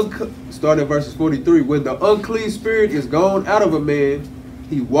the start at verses 43. When the unclean spirit is gone out of a man,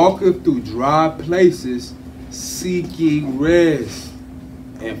 he walketh through dry places, seeking rest,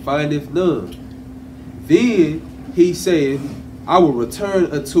 and findeth none. Then he saith, I will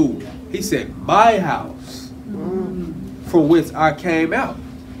return unto, he said, my house, from whence I came out.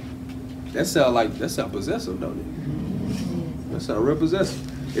 That sound possessive, don't it? That sound real possessive.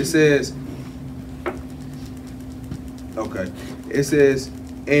 It says, okay. It says,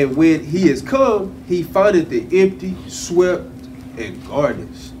 and when he is come, he findeth it empty, swept, and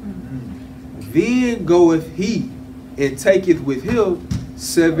garnished. Then goeth he and taketh with him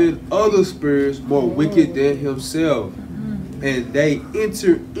 7 other spirits more wicked than himself, and they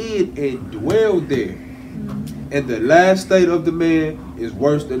enter in and dwell there. And the last state of the man is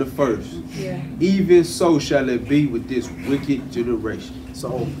worse than the first. Yeah. Even so shall it be with this wicked generation.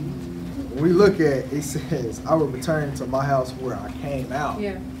 So when we look at it, says, I will return to my house where I came out.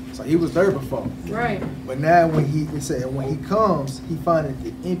 Yeah. So he was there before. Right. But now when he comes, he findeth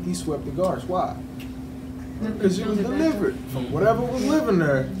the empty, swept, and garbage. Why? Because you was delivered from whatever was living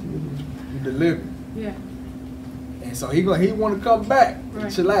there. You delivered. Yeah. And so he want to come back and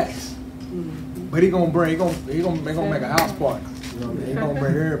Right. chillax. But he gonna make a house party. He gonna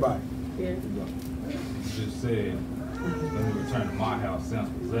bring everybody. Yeah. You just said, let me return to my house, sounds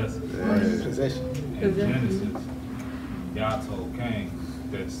possessive. Possession. In Genesis, Yah told Cain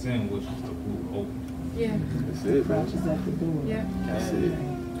that sin was just the root open. Yeah. That's it, man. Yeah. That's it.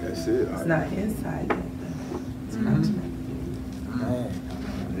 That's it. It's not inside yet. It's Man.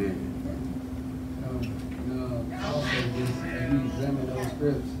 Also, just as you examine those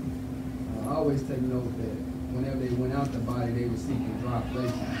scripts, always take note that whenever they went out the body, they were seeking dry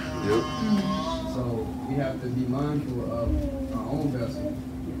places. Yep. So we have to be mindful of our own vessel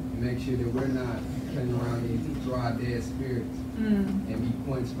and make sure that we're not playing around these dry, dead spirits and be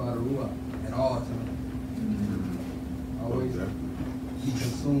quenched by the Ruach at all times. Always be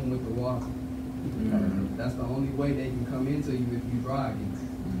consumed with the water. That's the only way they can come into you if you dry again.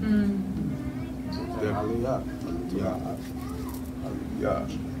 Hallelujah. Yeah.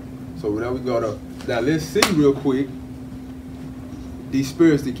 So now we go to, now let's see real quick these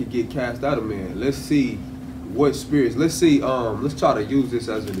spirits that can get cast out of man. Let's see what spirits. Let's see, let's try to use this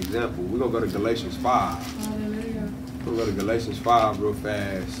as an example. We're gonna go to Galatians 5. Hallelujah. We're gonna go to Galatians 5 real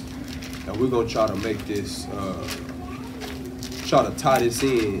fast. And we're gonna try to make this try to tie this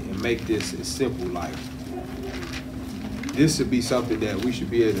in and make this as simple. Like, this should be something that we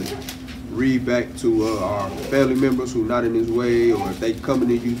should be able to read back to our family members who are not in this way, or if they coming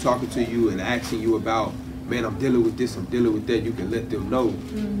to you, talking to you and asking you about, man, I'm dealing with this, I'm dealing with that, you can let them know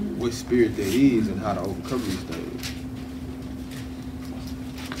what spirit that is and how to overcome these things.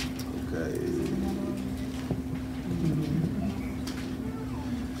 Okay.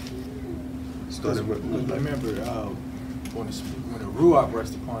 Starting with, Remember, when the Ruach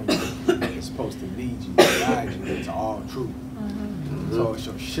rests upon you, it's supposed to lead you, guide you into all truth. So it's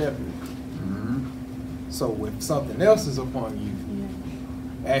your shepherd. So if something else is upon you,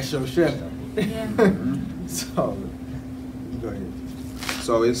 that's your shepherd. So, go ahead.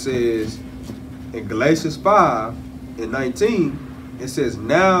 So it says in Galatians 5:19, it says,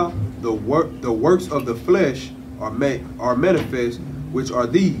 now the works of the flesh are manifest, which are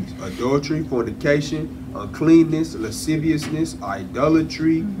these: adultery, fornication, uncleanness, lasciviousness,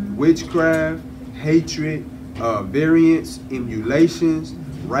 idolatry, witchcraft, hatred, variance, emulations,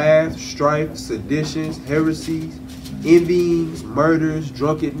 wrath, strife, seditions, heresies, envyings, murders,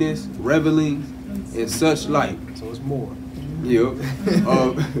 drunkenness, revelings, and such like. So it's more. Yep.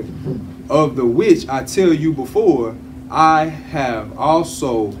 Of the which I tell you before, I have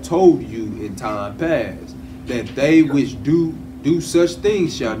also told you in time past, that they which do such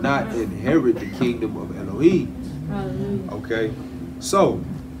things shall not inherit the kingdom of Elohim. Okay, so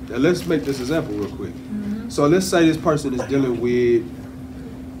now let's make this example real quick. So let's say this person is dealing with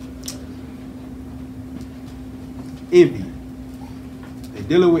envy. They're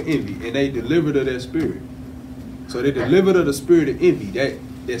dealing with envy, and they delivered of their spirit. So they delivered of the spirit of envy.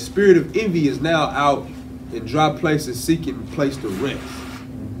 That spirit of envy is now out in dry places seeking a place to rest.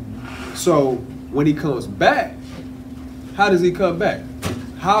 So when he comes back, how does he come back?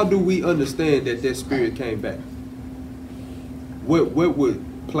 How do we understand that spirit came back? What would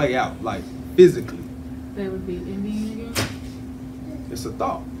play out like physically? They would be envying again? It's a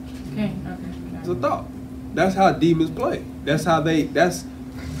thought. Okay. It's a thought. That's how demons play. It's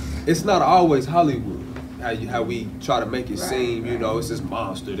not always Hollywood. How we try to make it seem, it's this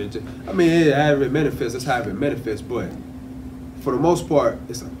monster. That's how it manifests, but for the most part,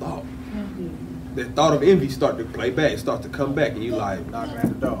 it's a thought. That thought of envy start to play back, start to come back, and you like, knocking at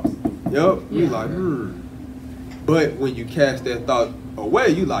the door. Yep. You like, But when you cast that thought away,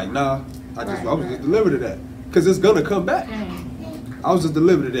 you like, nah, I was just delivered to that. Because it's gonna come back. I was just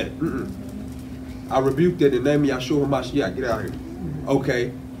delivered to that. I rebuked it in the name of Yahshua HaMashiach. Get out of here.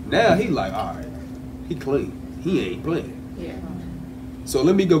 Okay. Now he like, all right. He clean. He ain't playing. Yeah. So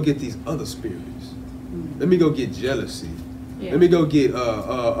let me go get these other spirits. Let me go get jealousy. Yeah. Let me go get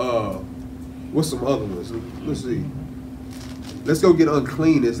what's some other ones? Let's see. Let's go get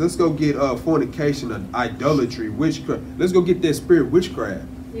uncleanness. Let's go get fornication, idolatry, witchcraft. Let's go get that spirit witchcraft.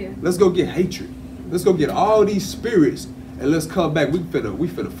 Yeah. Let's go get hatred. Let's go get all these spirits and let's come back. We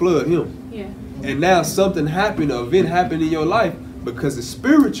finna flood him. Yeah. And now something happened, an event happened in your life because it's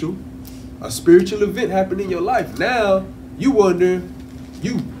spiritual. A spiritual event happened in your life. Now you wonder,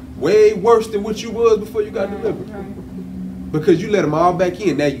 you way worse than what you was before you got delivered. Because you let them all back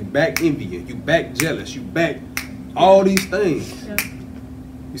in. Now you back envying, you back jealous, you back all these things. Yeah.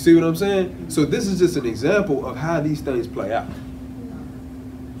 You see what I'm saying? So this is just an example of how these things play out.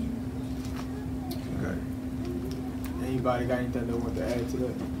 Okay. Anybody got anything they want to add to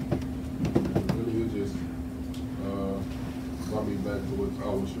that? Really, it just brought me back to what I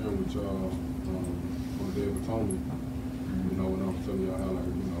was sharing with y'all on the Day of Atonement. When I was telling y'all how,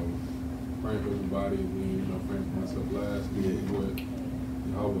 praying for everybody and then, praying for myself last. And what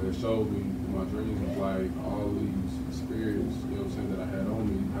Yahweh had showed me in my dreams was like all these spirits, that I had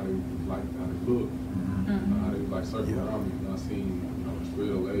on me, how they looked, how they was circling around me. And I seen, the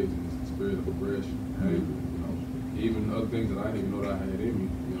spirit of laziness, the spirit of aggression, anger, even other things that I didn't even know that I had in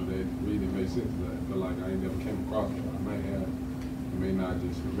me, that really made sense to that. But I ain't never came across it. I may have, I may not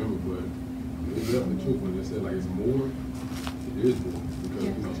just remember, but it's definitely true when they said it's more, it is more.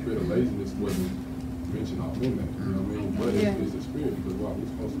 Because, spirit of laziness wasn't mentioned all in that, But it's the spirit because we're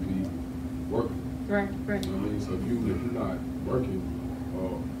supposed to be working. Right. So if you're not working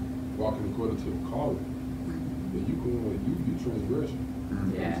or walking according to the calling, then you transgression.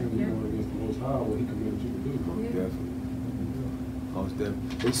 You're going against the Most High, what He commanded you to do. Definitely.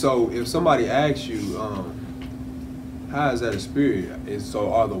 And so if somebody asks you, how is that a spirit?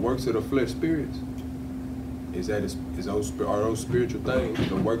 Are the works of the flesh spirits? Are those spiritual things,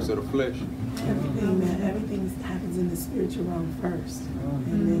 the works of the flesh? Everything happens in the spiritual realm first,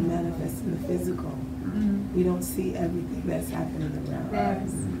 and then manifests in the physical. We don't see everything that's happening around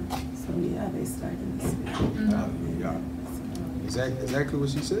us. So they start in the spirit. Exactly what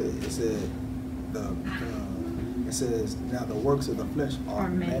she said. It said it says now the works of the flesh are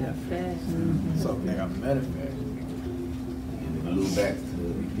manifest. So they are manifest. And if we look back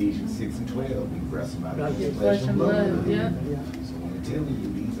to Ephesians 6:12, we wrestle out Like against flesh and blood. Yeah. So when we're telling you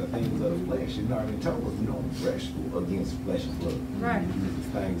these are things of the flesh, you're not even told us we don't wrestle against flesh and blood. Right. These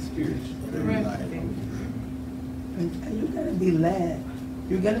things spiritual. And you're gonna be led.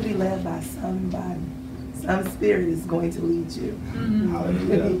 You're gonna be led by somebody. Some spirit is going to lead you.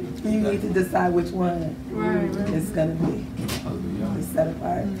 Mm-hmm. You need to decide which one Right. it's going to be. To set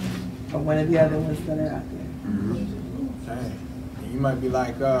apart. Or one of the other ones that are out there. Dang. And you might be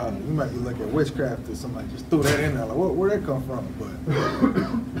like, you might be looking at witchcraft or somebody just threw that in there. Like, where'd that come from? But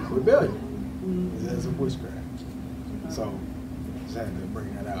rebellion is as a witchcraft. So, just had to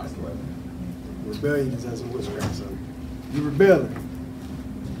bring that out. Rebellion is as a witchcraft. So, you rebelling,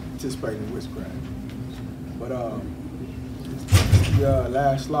 participating in witchcraft. But, the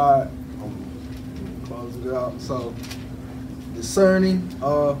last slide, close it out. So, discerning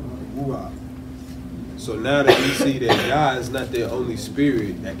of Ruach. So now that we see that God is not the only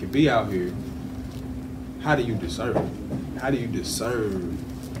spirit that can be out here, how do you discern? How do you discern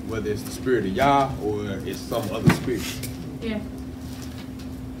whether it's the spirit of Yah or it's some other spirit? Yeah.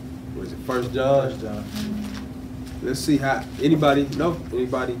 Was it 1 John? 1 John. Let's see how, anybody want to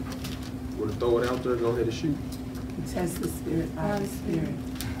throw it out there? Go ahead and shoot. Test the spirit by the spirit.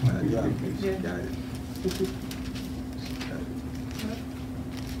 Yeah. Got it.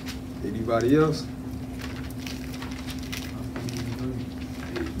 Anybody else?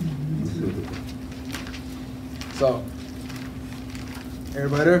 So,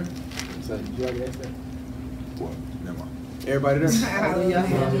 everybody there? So, you already asked that? What? Never mind. Everybody there?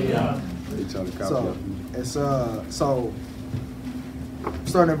 So, it's so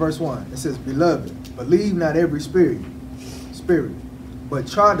starting at verse 1, it says, "Beloved, believe not every spirit, but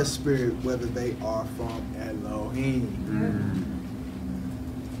try the spirit whether they are from Elohim."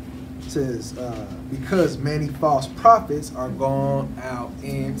 It says, because many false prophets are gone out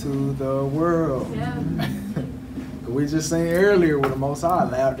into the world. Yeah. We just seen earlier with the Most High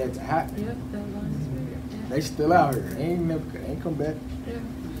allowed that to happen. Yep, that line. They still out here. They ain't come back. Yeah.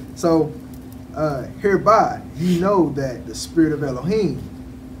 So, hereby ye know that the spirit of Elohim,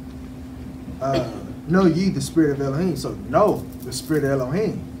 know ye the spirit of Elohim. So know the spirit of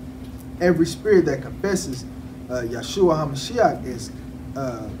Elohim. Every spirit that confesses Yeshua HaMashiach is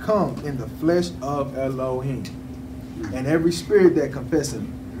come in the flesh of Elohim. And every spirit that confesses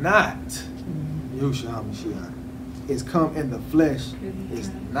not Yeshua HaMashiach is come in the flesh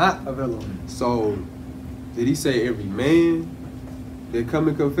is not of Elohim. So, did he say every man that come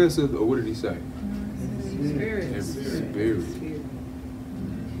and confesseth, or what did he say? Spirit. Every spirit.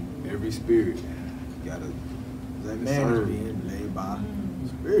 Every spirit. Gotta That man is being led by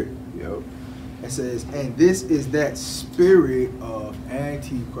spirit. Yep. It says, and this is that spirit of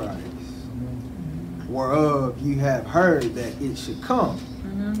Antichrist, whereof you have heard that it should come.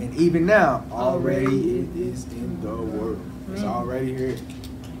 And even now, already it is in the world. It's already here.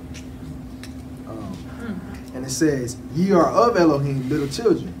 And it says, ye are of Elohim, little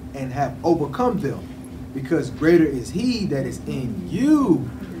children, and have overcome them, because greater is he that is in you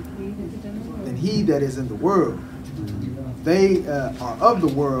than he that is in the world. They are of the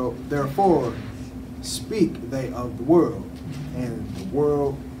world, therefore speak they of the world, and the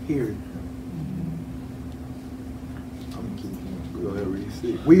world heareth. Go ahead, read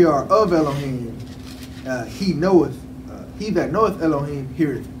 6. We are of Elohim. He knoweth. He that knoweth Elohim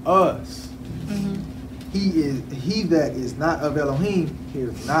heareth us. He that is not of Elohim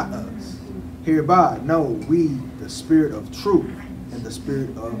heareth not us. Hereby know we the spirit of truth and the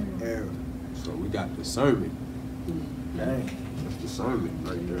spirit of error. So we got discernment. Dang. That's discernment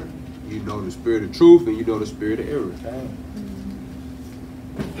right there. You know the spirit of truth and you know the spirit of error. Dang.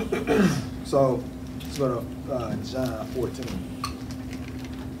 So let's go to John 14.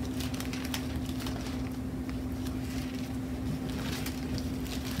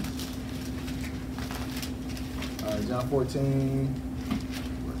 John 14,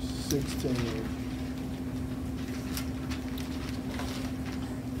 verse 16.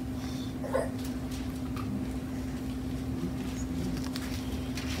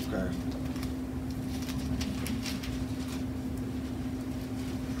 Okay.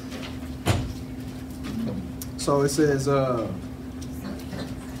 So it says, and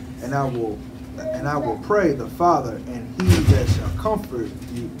I will pray the Father, and he that shall comfort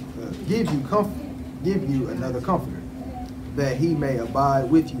you, give you another comforter, that he may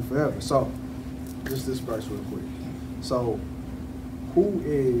abide with you forever. So, just this verse real quick. So, who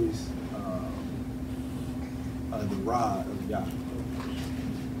is the rod of Yah?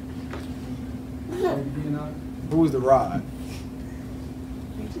 Who is the rod?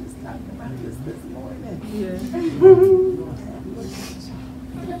 We just talked about this morning.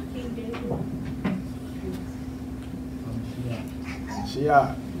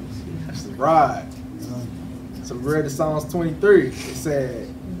 Shiach. That's the rod. So we read the Psalms 23. It said,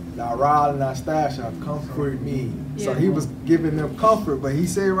 thy rod and thy staff shall comfort me. So he was giving them comfort, but he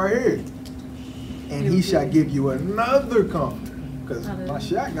said right here, and he shall give you another comforter. Because my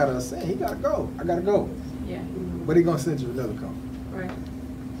shot got us saying he gotta go. I gotta go. Yeah. But he gonna send you another comforter. Right.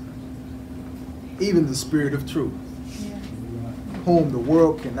 Even the Spirit of truth, Yeah. whom the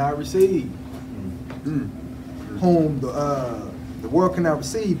world cannot receive. Whom the world cannot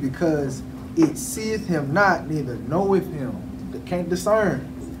receive, because it seeth him not, neither knoweth him. They can't discern.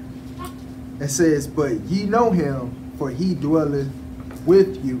 It says, but ye know him, for he dwelleth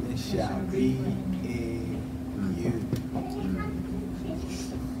with you and shall be in you.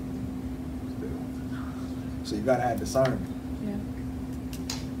 So you gotta have discernment. Yeah.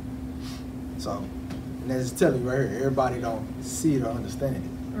 So, and as it's telling you right here, everybody don't see it or understand it.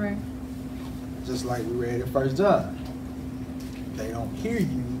 Right. Just like we read in 1 John. They don't hear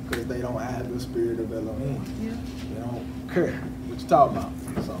you because they don't have the spirit of Elohim. Yeah. They don't care what you're talking about.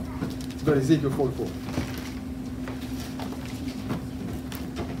 So, let's go to Ezekiel 44.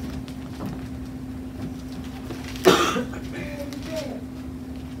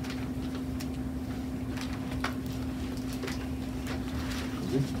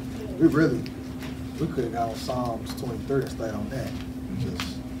 We could have got on Psalms 23 and stayed on that.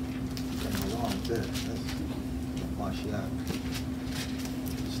 Just can't go wrong with that. That's my shot.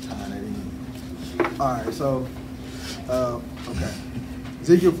 Just tie that in. All right, so, okay.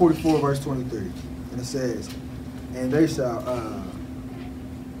 Ezekiel 44, verse 23. And it says, and they shall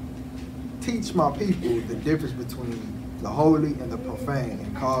teach my people the difference between the holy and the profane,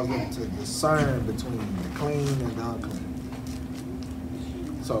 and cause them to discern between the clean and the unclean.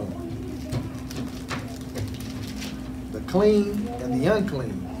 So, the clean and the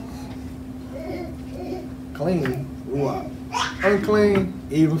unclean. Clean, Ruach. Unclean,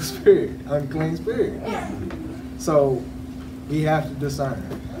 evil spirit. Unclean spirit. So, we have to discern.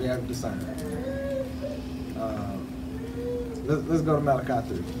 We have to discern. Let's go to Malachi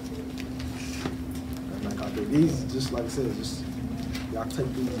 3. Malachi 3. These, just like I said, just y'all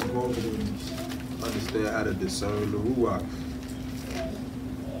take these and go over these. Understand how to discern the Ruach.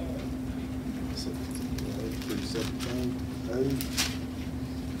 Pretty simple thing. Hey.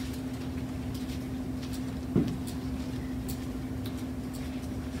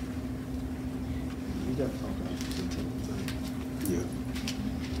 Yeah.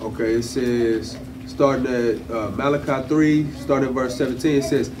 Okay, it says, starting at Malachi 3, starting at verse 17, it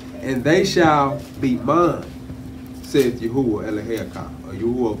says, and they shall be mine, saith Yahuwah Elohekah, or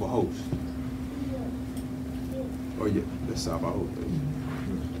Yahuwah of a host. Oh yeah, that's how my whole thing.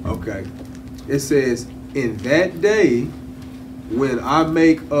 Okay. It says, in that day, when I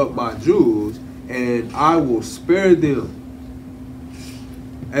make up my jewels, and I will spare them,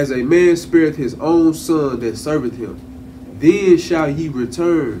 as a man spareth his own son that serveth him, then shall ye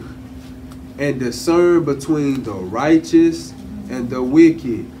return and discern between the righteous and the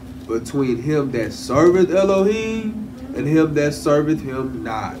wicked, between him that serveth Elohim and him that serveth him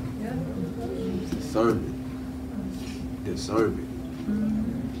not. Discernment. Discernment.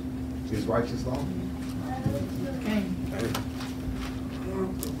 Is righteous law? Okay.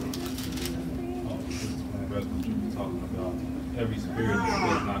 Talking about every spirit that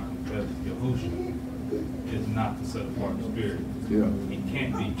does not confess Yahushua is not the set apart spirit. Yeah. It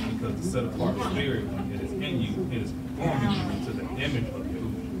can't be, because the set apart spirit, when it is in you, it is forming you into the image of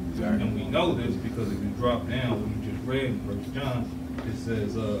Yahushua. Exactly. And we know this because if you drop down what you just read in 1 John, it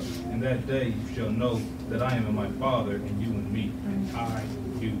says, in that day you shall know that I am in my Father, and you in me, and I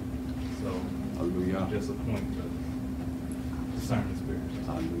in you. So, hallelujah. Just a point to discern the spirits.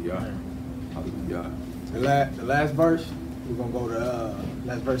 Hallelujah. Hallelujah. The last verse, we're going to go to,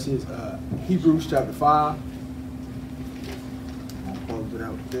 last verse is Hebrews chapter 5. I'll close it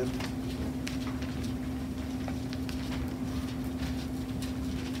out with this.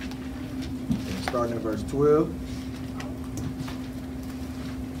 And starting at verse 12.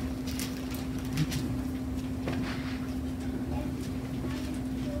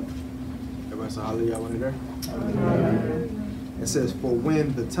 Everybody say hallelujah when they're there? It says, for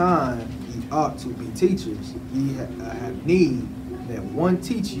when the time ye ought to be teachers, ye have need that one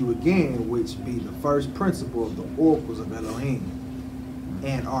teach you again, which be the first principle of the oracles of Elohim,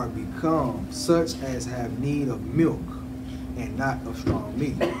 and are become such as have need of milk, and not of strong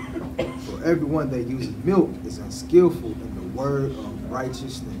meat. For everyone that uses milk is unskillful in the word of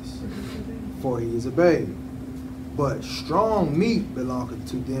righteousness, for he is a babe. But strong meat belongeth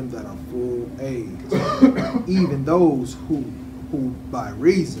to them that are full age, even those who by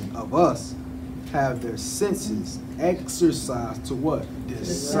reason of us have their senses exercised to what?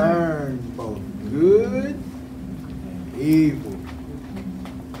 Discern both good and evil.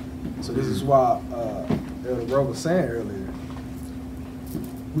 So this is why Elder Bro was saying earlier,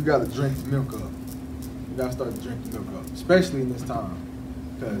 we got to drink the milk up. We gotta start to drink the milk up, especially in this time,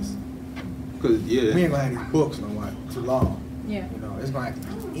 because yeah, we ain't gonna have these books no more too long. Yeah. You know, it's gonna have to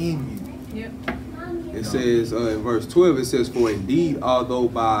be in you. Yep. It says in verse 12, it says, "For indeed, although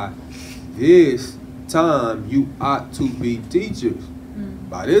by this time you ought to be teachers."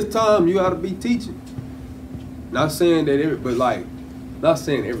 By this time you ought to be teaching. Not saying that not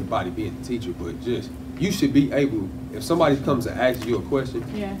saying everybody being a teacher, but just you should be able. If somebody comes and asks you a question,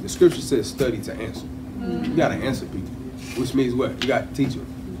 the scripture says study to answer. You gotta answer people, which means what? You gotta teach them.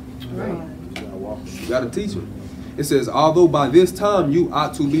 Right. You gotta teach them. It says, although by this time you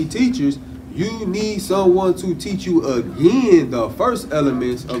ought to be teachers, you need someone to teach you again the first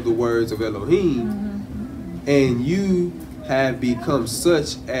elements of the words of Elohim, and you have become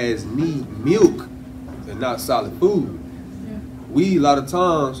such as need milk and not solid food. We, a lot of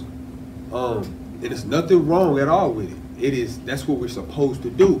times, there's nothing wrong at all with it. That's what we're supposed to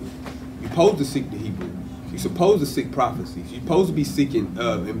do. You're supposed to seek the Hebrew. You're supposed to seek prophecies. You're supposed to be seeking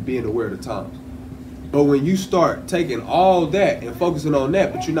and being aware of the times. But when you start taking all that and focusing on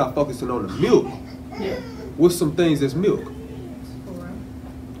that, but you're not focusing on the milk, what's some things that's milk?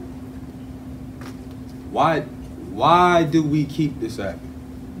 Why do we keep this Sabbath?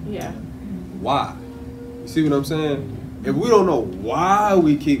 Yeah. Why? You see what I'm saying? If we don't know why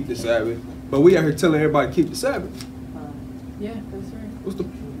we keep the Sabbath, but we out here telling everybody to keep the Sabbath, Yeah, that's right.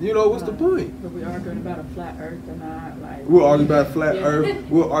 what's the point? But we arguing about a flat earth or not, like. We'll argue about flat earth.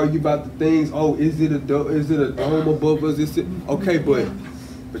 We'll argue about the things. Oh, is it a dome above us? Is it okay? But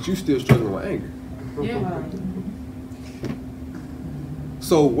you still struggling with anger. Yeah.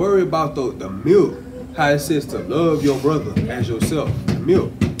 So worry about the milk. How it says to love your brother as yourself. The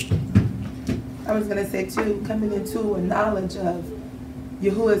milk. I was gonna say too, coming into a knowledge of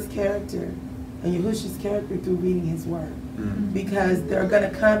Yahuwah's character and Yahushua's character through reading His Word, because there are gonna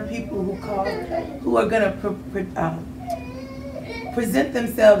come people who are gonna present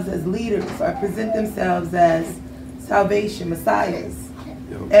themselves as leaders or present themselves as salvation messiahs,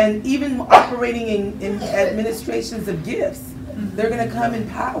 and even operating in administrations of gifts. They're gonna come in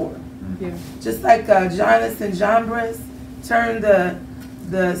power. Yeah. Just like Janus and Jambres turned the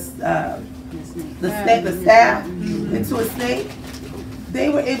staff into a snake, they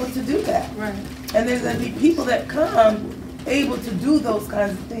were able to do that. Right. And there's going to be people that come able to do those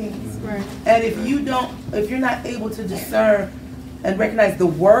kinds of things. Right. And if you're not able to discern and recognize the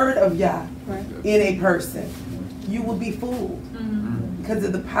word of Yah in a person, you will be fooled because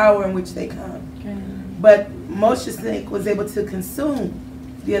of the power in which they come. Okay. But Moshe's snake was able to consume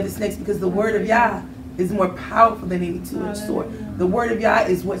the other snakes because the word of Yah is more powerful than any two-edged sword. The word of Yah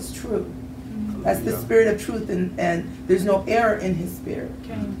is what's true. That's the spirit of truth, and there's no error in His spirit.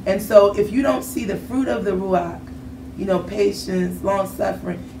 Okay. And so if you don't see the fruit of the Ruach, patience, long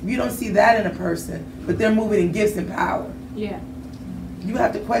suffering, if you don't see that in a person, but they're moving in gifts and power, you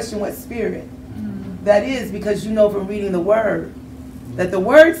have to question what spirit that is, because you know from reading the word that the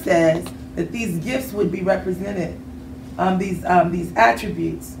word says that these gifts would be represented, these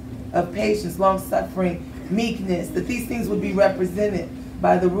attributes of patience, long suffering, meekness, that these things would be represented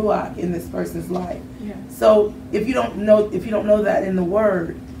by the Ruach in this person's life. Yeah. So if you don't know that in the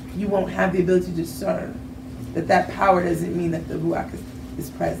word, you won't have the ability to discern that power doesn't mean that the Ruach is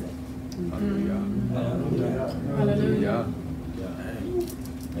present. Hallelujah.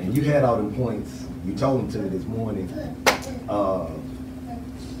 And you had all them points. You told them to me this morning.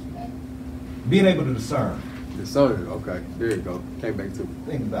 Being able to discern. Discern, okay. There you go. Came back to it.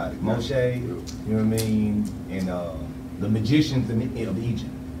 Think about it. Moshe, you know what I mean? And the magicians of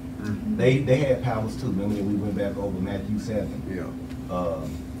Egypt. They had powers too. Remember we went back over Matthew 7. Yeah.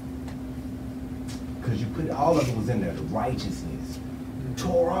 Because you put all of it was in there. The righteousness.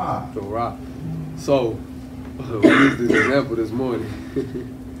 Torah. So, we used this example this morning.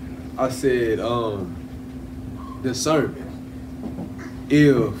 I said, discernment.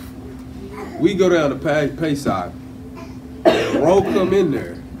 If we go down to Pesach, and Ro come in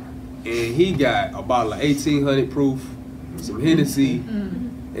there, and he got a bottle of 1800 proof, some Hennessy,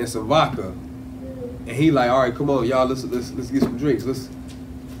 and some vodka, and he like, all right, come on, y'all, let's get some drinks.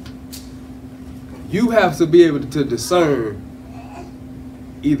 You have to be able to discern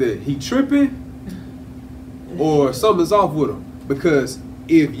either he tripping or something's off with him. Because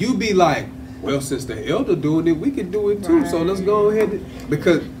if you be like, well, since the elder doing it, we can do it too. So let's go ahead.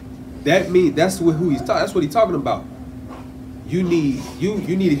 Because that means that's what he's talking about. You need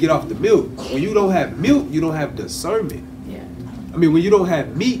to get off the milk. When you don't have milk, you don't have discernment. Yeah. I mean, when you don't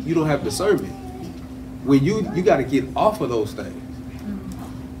have meat, you don't have discernment. When you got to get off of those things.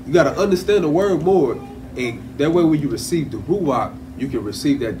 You got to understand the word more, and that way when you receive the Ruach, you can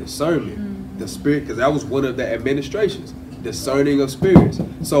receive that discernment the spirit, because that was one of the administrations, discerning of spirits.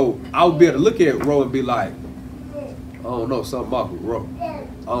 So I would be able to look at Ro and be like, I don't know, something off with Ro. I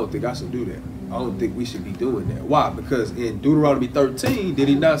don't think I should do that. I don't think we should be doing that. Why? Because in Deuteronomy 13, did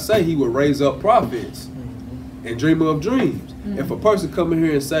he not say he would raise up prophets and dreamer of dreams? If a person come in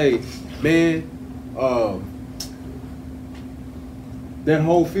here and say, man, that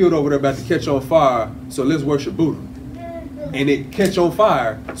whole field over there about to catch on fire, so let's worship Buddha. And it catch on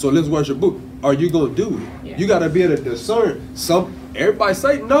fire, so let's worship Buddha. Are you gonna do it? Yeah. You gotta be able to discern. Everybody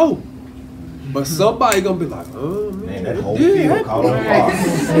say no, but somebody gonna be like, oh man, that whole field caught on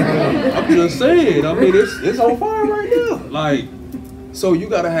fire. I'm just saying. I mean, it's on fire right now. Like, so you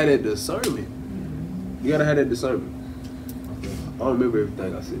gotta have that discernment. You gotta have that discernment. I don't remember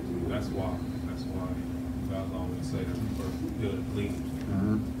everything I said to you. That's why God always say that we first build and lead.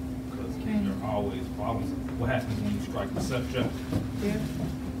 Because there are always problems. What happens when you strike the subject? Yeah.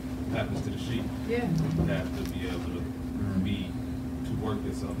 What happens to the sheep? Yeah. You have to be able to work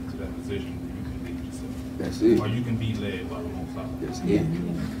yourself into that position where you can lead yourself. That's it. Or you can be led by the Most High. That's it.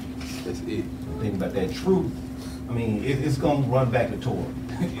 That's it. Think about that truth. I mean, it's gonna run back to Torah.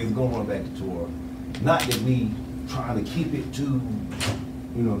 It's gonna run back to Torah. Not that we trying to keep it to,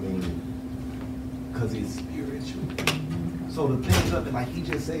 you know what I mean? Because it's spiritual. So the things of it, like he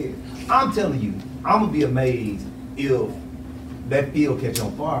just said, I'm telling you, I'm gonna be amazed if that field catch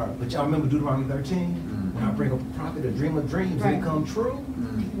on fire. But y'all remember Deuteronomy 13? When I bring up a prophet, a dream of dreams, and it come true?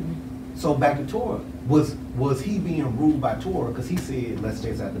 So back to Torah. Was he being ruled by Torah? Because he said, let's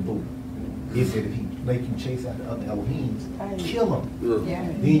chase after Buddha. He said if he make you chase after other Elohims, kill them. Yeah.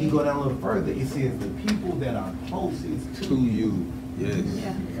 Then you go down a little further, it says the people that are closest to you. Yes.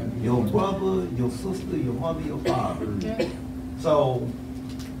 Yeah. Your brother, your sister, your mother, your father. Yeah. So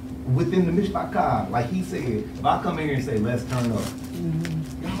within the Mishpachah, like he said, if I come in here and say, let's turn up,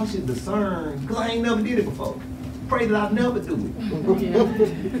 y'all should discern, because I ain't never did it before. Pray that I never do it. Yeah.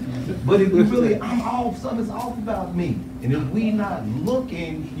 But if we really, I'm off, something's off about me. And if we not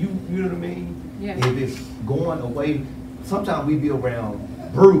looking, you know what I mean? Yeah. If it's going away, sometimes we be around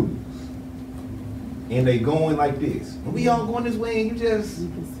brews. And they going like this. And we all going this way and you just,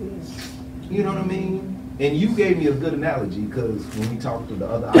 you know what I mean? And you gave me a good analogy because when we talked to the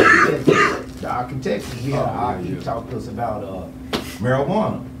other architects, we had he talked to us about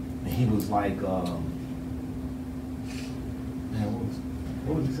marijuana. And he was like,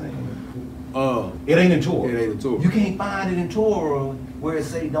 what was he saying? It ain't in Torah. It ain't in Torah. You can't find it in Torah where it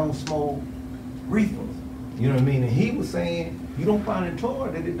say don't smoke reefers. You know what I mean? And he was saying you don't find in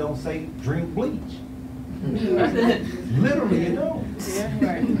Torah that it don't say drink bleach. Literally, you don't. Yeah,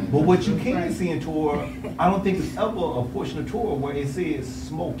 right. But what you can see in Torah, I don't think it's ever a portion of Torah where it says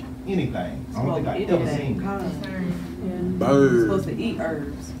smoke anything. I don't think I've ever seen it. Bird. You're supposed to eat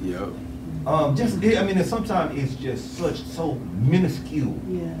herbs. Yep. And sometimes it's just so minuscule.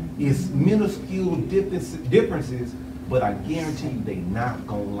 Yeah. It's minuscule differences, but I guarantee you they not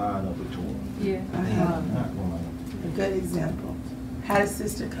gonna line up with Torah. Yeah. They not gonna line up. A good example. Had a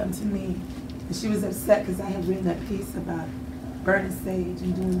sister come to me, and she was upset because I had written a piece about burning sage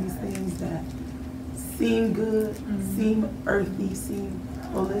and doing these things that seem good, seem earthy, seem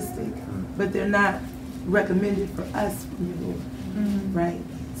holistic, but they're not recommended for us from the Lord, right?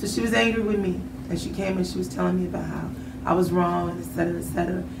 So she was angry with me, and she came and she was telling me about how I was wrong, et cetera, et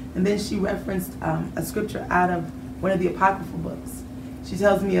cetera. And then she referenced a scripture out of one of the apocryphal books. She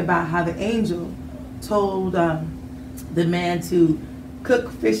tells me about how the angel told the man to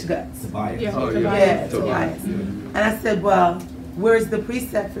cook fish guts. Tobias. Yeah. Oh, Yeah, Tobias. Tobias. Yeah. And I said, well, where's the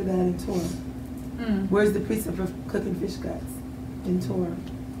precept for that in Torah? Where's the precept for cooking fish guts in Torah?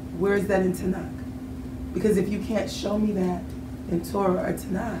 Where is that in Tanakh? Because if you can't show me that in Torah or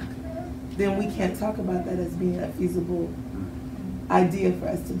Tanakh, then we can't talk about that as being a feasible idea for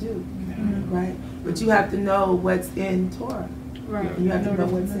us to do, right? But you have to know what's in Torah. Right. And you have to know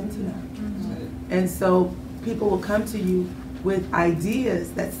what's in Tanakh. And so people will come to you with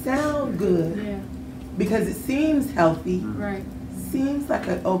ideas that sound good Yeah. because it seems healthy, Right. seems like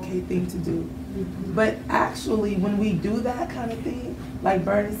an okay thing to do. But actually, when we do that kind of thing, like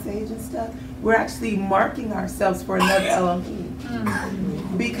burning sage and stuff, we're actually marking ourselves for another Elohim.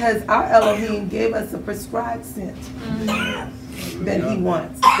 Because our Elohim gave us a prescribed scent that he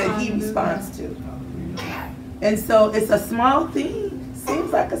wants, that he responds to. And so it's a small thing,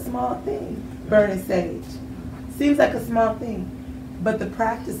 seems like a small thing, burning sage. Seems like a small thing, but the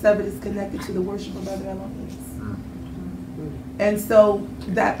practice of it is connected to the worship of other Elohims. And so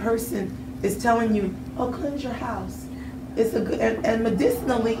that person is telling you, oh, cleanse your house. It's a good, and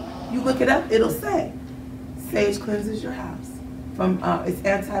medicinally, you look it up, it'll say, sage cleanses your house from, it's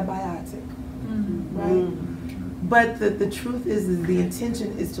antibiotic, right? But the truth is the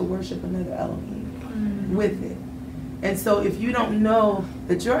intention is to worship another Elohim with it. And so if you don't know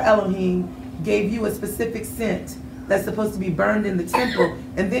that your Elohim gave you a specific scent that's supposed to be burned in the temple,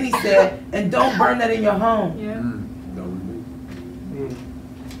 and then he said, and don't burn that in your home.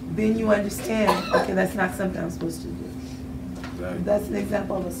 Then you understand, okay, that's not something I'm supposed to do. That's an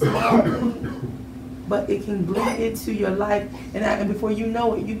example of a small thing, but it can bleed into your life, and before you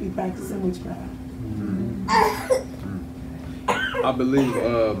know it, you be practicing witchcraft. I believe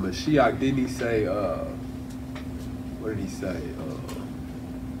Mashiach, didn't he say, what did he say?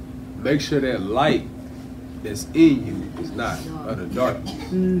 Make sure that light that's in you is not of the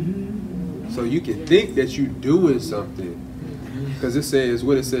darkness. So you can think that you're doing something, because it says,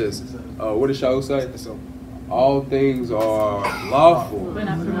 what does Shaul say? So, all things are lawful.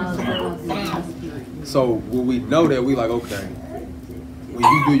 So when we know that, we like, okay, when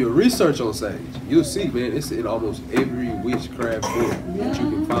you do your research on sage, you'll see, man, it's in almost every witchcraft book that you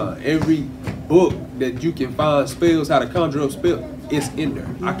can find. Every book that you can find spells, how to conjure up spells, it's in there.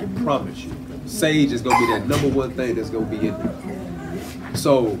 I can promise you. Sage is going to be that #1 thing that's going to be in there.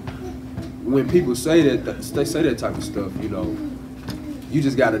 So when people say that, they say that type of stuff, you know, you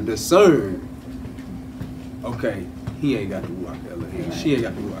just got to discern, okay, he ain't got the Ruach Elohim. She ain't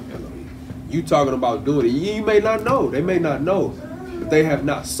got the Ruach Elohim. You talking about doing it. You may not know. They may not know. But they have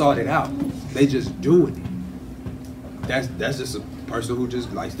not sought it out. They just doing it. That's just a person who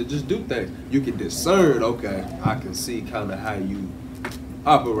just likes to just do things. You can discern, okay, I can see kind of how you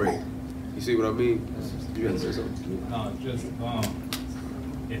operate. You see what I mean? You had to say something? No, just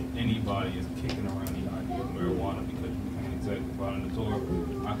if anybody is kicking around the idea of marijuana because you can't exactly find the Torah,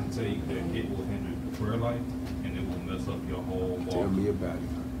 I can tell you that it will hinder your prayer life and it will mess up your whole walk. Tell me about it.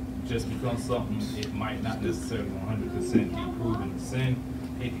 Just because something, it might not necessarily 100% be proven to sin,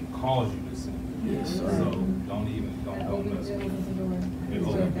 it can cause you to sin. Yes, sir. So don't mess with it. It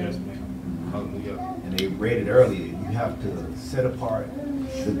opens, yes, ma'am. Hallelujah. And they read it earlier. You have to set apart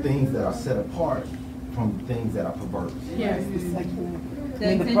the things that are set apart from the things that are perverse. Yes.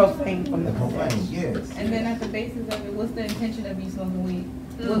 The profane from the profane, yes. And then at the basis of it, what's the intention of you smoking weed?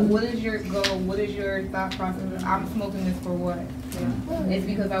 What is your goal? What is your thought process? I'm smoking this for what? Yeah. It's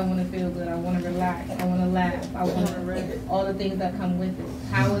because I want to feel good. I want to relax. I want to laugh. I want to all the things that come with it.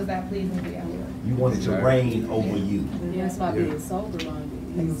 How is that pleasing to Yahweh? You want it to reign over you. Yeah, that's why being sober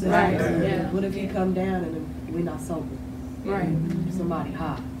minded. Exactly. Yeah. What if you come down and we're not sober? Right. Somebody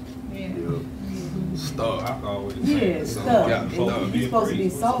hot. Yeah. Stuck. Yeah, stuck. You're supposed to be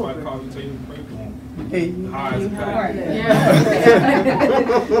sober. Somebody call you, tell you to pray for them. High as a kite. Yeah.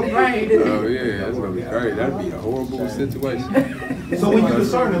 Right. Oh yeah, that's gonna be great. That'd be a horrible situation. So when you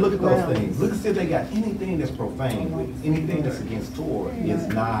discern and look at those things, look and see if they got anything that's profane with it. Anything that's against Torah is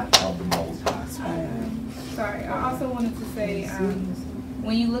not of the Most High. Sorry, I also wanted to say,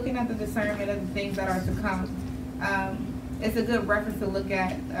 when you're looking at the discernment of the things that are to come, it's a good reference to look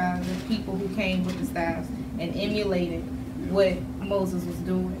at the people who came with the staffs and emulated what Moses was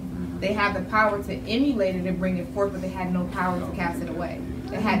doing. They had the power to emulate it and bring it forth, but they had no power to cast it away.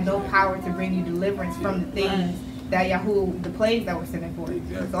 They had no power to bring you deliverance from the things that the plagues that were sent forth.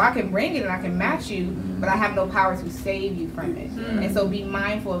 So I can bring it and I can match you, but I have no power to save you from it. And so be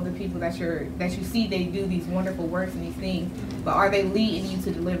mindful of the people that you see they do these wonderful works and these things, but are they leading you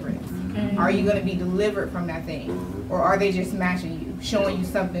to deliverance? Are you going to be delivered from that thing? Or are they just matching you, showing you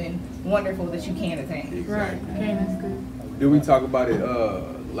something wonderful that you can't attain? Right. Okay, that's good. Did we talk about it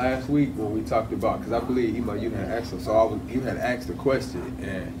last week when we talked about, because I believe you had asked us, you had asked the question,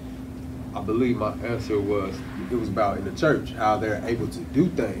 and I believe my answer was, it was about in the church, how they're able to do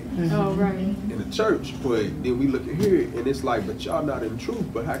things Oh, right. in the church. But then we look at here, and it's like, but y'all not in truth,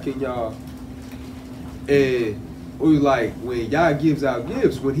 but how can y'all? And we was like, when Yah gives out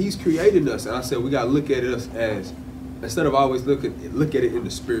gifts, when he's creating us, and I said we got to look at us as, instead of always look at it in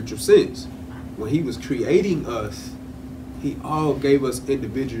the spiritual sense. When he was creating us, he all gave us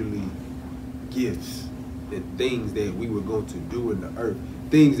individually gifts and things that we were going to do in the earth,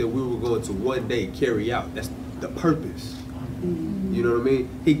 things that we were going to one day carry out. That's the purpose. You know what I mean?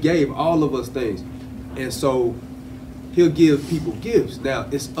 He gave all of us things. And so he'll give people gifts. Now,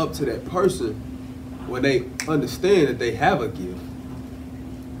 it's up to that person when they understand that they have a gift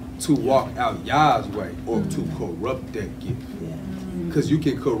to walk out Yah's way or to corrupt that gift. Because you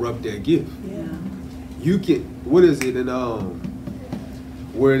can corrupt that gift. You can, what is it in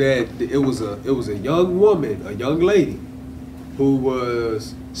where that it was a young woman, a young lady who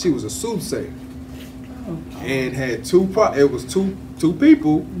was a soothsayer and had two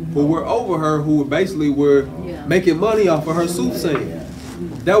people who were over her who basically were making money off of her soothsaying.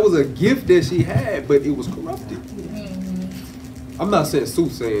 That was a gift that she had, but it was corrupted. I'm not saying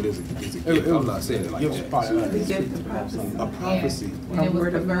soothsaying is a gift. I'm not saying it like that. A prophecy. And it was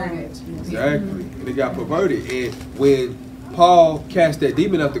perverted. Exactly. And it got perverted. And when Paul cast that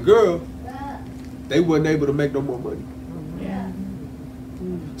demon out the girl, they wasn't able to make no more money.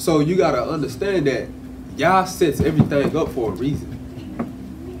 So you got to understand that Yah sets everything up for a reason.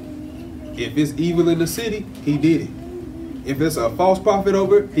 If it's evil in the city, he did it. If it's a false prophet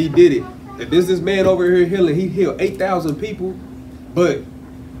over, he did it. If there's this man over here healing, he healed 8,000 people, but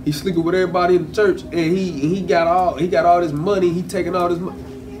he's sleeping with everybody in the church, and he got all this money. He taking all this money.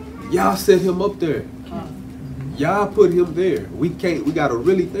 Y'all set him up there. Y'all put him there. We got to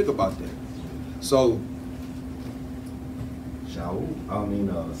really think about that. So,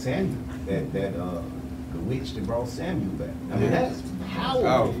 Samuel, the witch that brought Samuel back. I mean, that's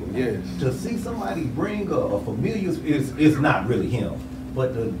powerful. Yes. To see somebody bring a familiar is not really him.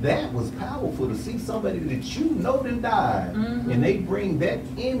 But that was powerful to see somebody that you know that died, and they bring that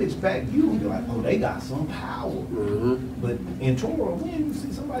image back. You be like, oh, they got some power. But in Torah, when you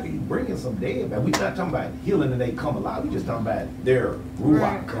see somebody bringing some dead back, we're not talking about healing and they come alive. We're just talking about their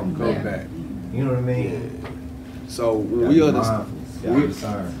Ruach come back. You know what I mean? Yeah. So when we understand,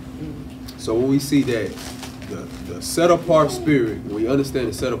 so when we see that the set apart spirit, when we understand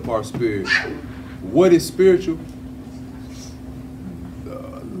the set apart spirit, what is spiritual?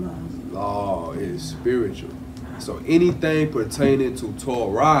 Law is spiritual. So anything pertaining to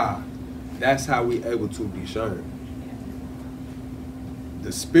Torah, that's how we able to discern.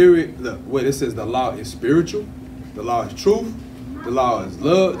 The spirit, look, where it says the law is spiritual, the law is truth, the law is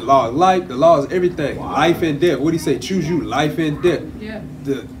love, the law is life, the law is everything. Wow. Life and death. What do you say? Choose you, life and death. Yeah.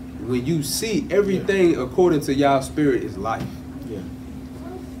 When you see everything according to Yah's spirit is life. Yeah.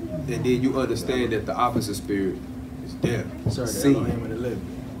 And then you understand that the opposite spirit is death. Sorry, the Elohim of the living.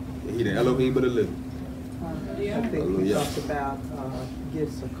 He the Elohim of the living. I think we talked about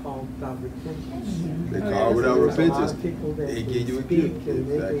gifts are called without repentance. They call without repentance. They give you a gift.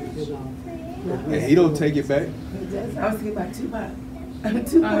 Exactly. And he don't take it back. I was thinking about Tupac.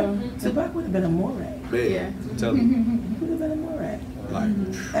 Tupac would have been a Morag. Man, I'm telling you. He would have been a Morag. Like,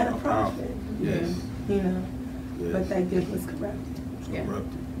 and a prophet. Yes. You know. Yes. But that gift was corrupted.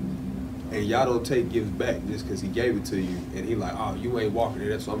 Corrupted. And y'all don't take gifts back just because he gave it to you and he like, oh, you ain't walking it,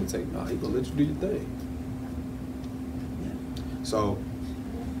 that's what I'm gonna take. No, he gonna let you do your thing. Yeah. So,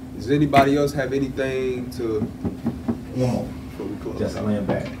 does anybody else have anything to before we close? Just laying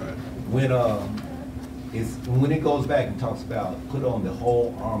back. Right. When it goes back and talks about put on the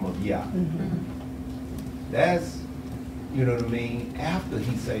whole arm of Yah. That's, you know what I mean, after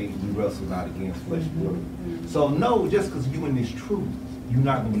he say we wrestle not against flesh and blood. So no, just because you in this truth, you're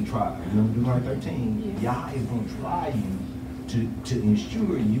not going to be tried. Remember Deuteronomy 13? Yah is going to try you to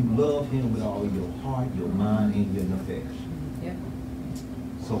ensure you love him with all your heart, your mind, and your nefesh. Yeah.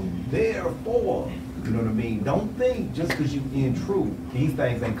 So therefore, you know what I mean? Don't think just because you in truth, these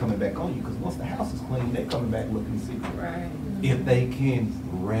things ain't coming back on you. Because once the house is clean, they coming back looking secret. Right. If they can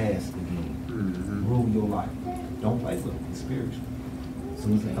rest again, rule your life. Don't play with it. It's spiritual. As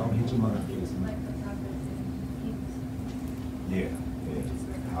soon as they don't hit your mind, it's yeah.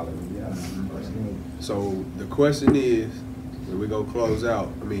 Hallelujah. So the question is, when we go close out,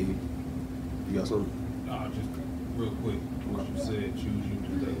 I mean, you got something? Just real quick, what you said, choose you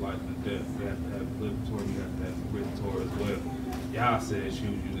to stay life and death. You have to have living Torah, you have to have the written Torah as well. Yah said, choose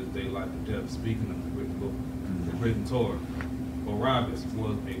you to stay life and death, speaking of the written book, the written Torah. Barabbas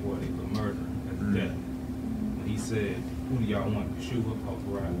was a murderer at death. When he said, who do y'all want? Yeshua or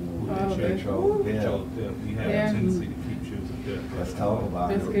Barabbas? Who chose death? We have a tendency to keep choosing death. Let's talk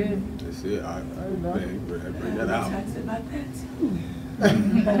about it. That's good. That's it. I bring that out. We talked about that too.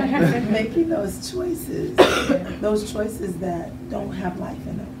 Making those choices that don't have life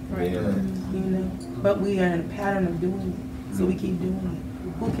in them. Right. You know, but we are in a pattern of doing it, so we keep doing it.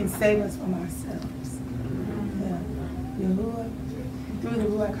 Who can save us from ourselves? Yeah, Yahuwah, through the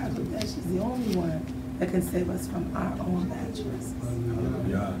Ruach HaKodesh, is the only one that can save us from our own bad choices.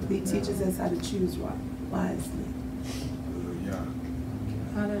 He teaches us how to choose wisely.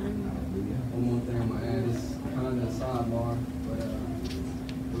 One more thing I'm gonna add is kind of a sidebar, but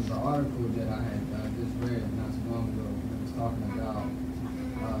it was an article that I had just read not too long ago. It was talking about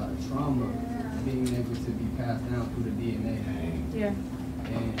trauma being able to be passed down through the DNA. Yeah.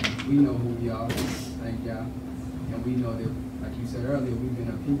 And we know who we are, thank y'all. And we know that, like you said earlier, we've been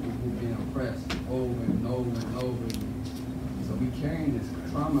a people who've been oppressed over and over and over again. So we carrying this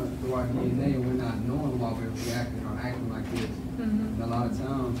trauma through our DNA and we're not knowing why we're reacting or acting like this. And a lot of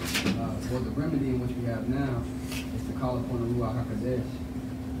times, the remedy in which we have now is to call upon the Ruach HaKodesh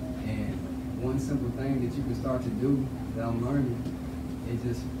one simple thing that you can start to do that I'm learning is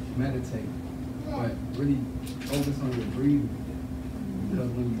just meditate. But really focus on your breathing. Because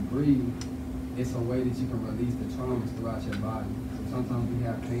when you breathe, it's a way that you can release the traumas throughout your body. So sometimes we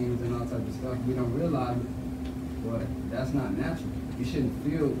have pains and all types of stuff. We don't realize it, but that's not natural. You shouldn't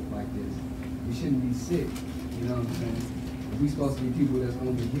feel like this. You shouldn't be sick. You know what I'm saying? If we're supposed to be people that's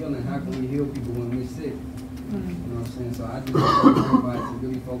going to be healing, how can we heal people when we're sick? You know what I'm saying? So I just want everybody to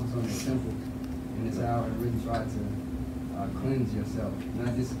really focus on the simple in this hour and really try to cleanse yourself,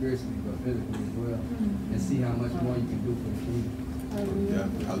 not just spiritually, but physically as well, and see how much more you can do for the kingdom.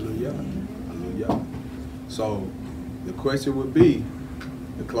 Hallelujah. Hallelujah. So the question would be,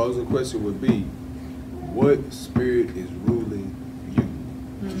 the closing question would be, what spirit is ruling you?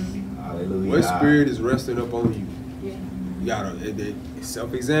 Hallelujah. What spirit is resting up on you? You gotta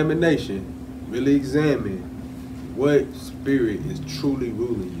self-examination, really examine what spirit is truly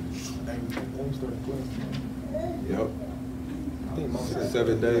ruling you. Yep. I think most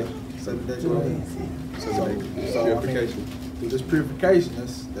 7 days. 7 days. 7 days. So, Purification. Through this purification,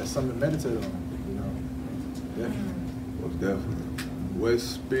 that's something to meditate on, you know. Definitely. Most definitely. What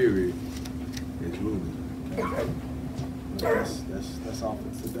spirit is ruling? That's all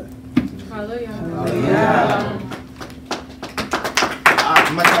for today. Hallelujah.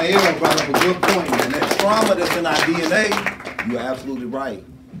 Michael brought up a good point, man. That trauma that's in our DNA, you're absolutely right.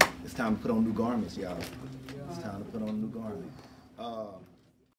 It's time to put on new garments, y'all. It's time to put on new garments.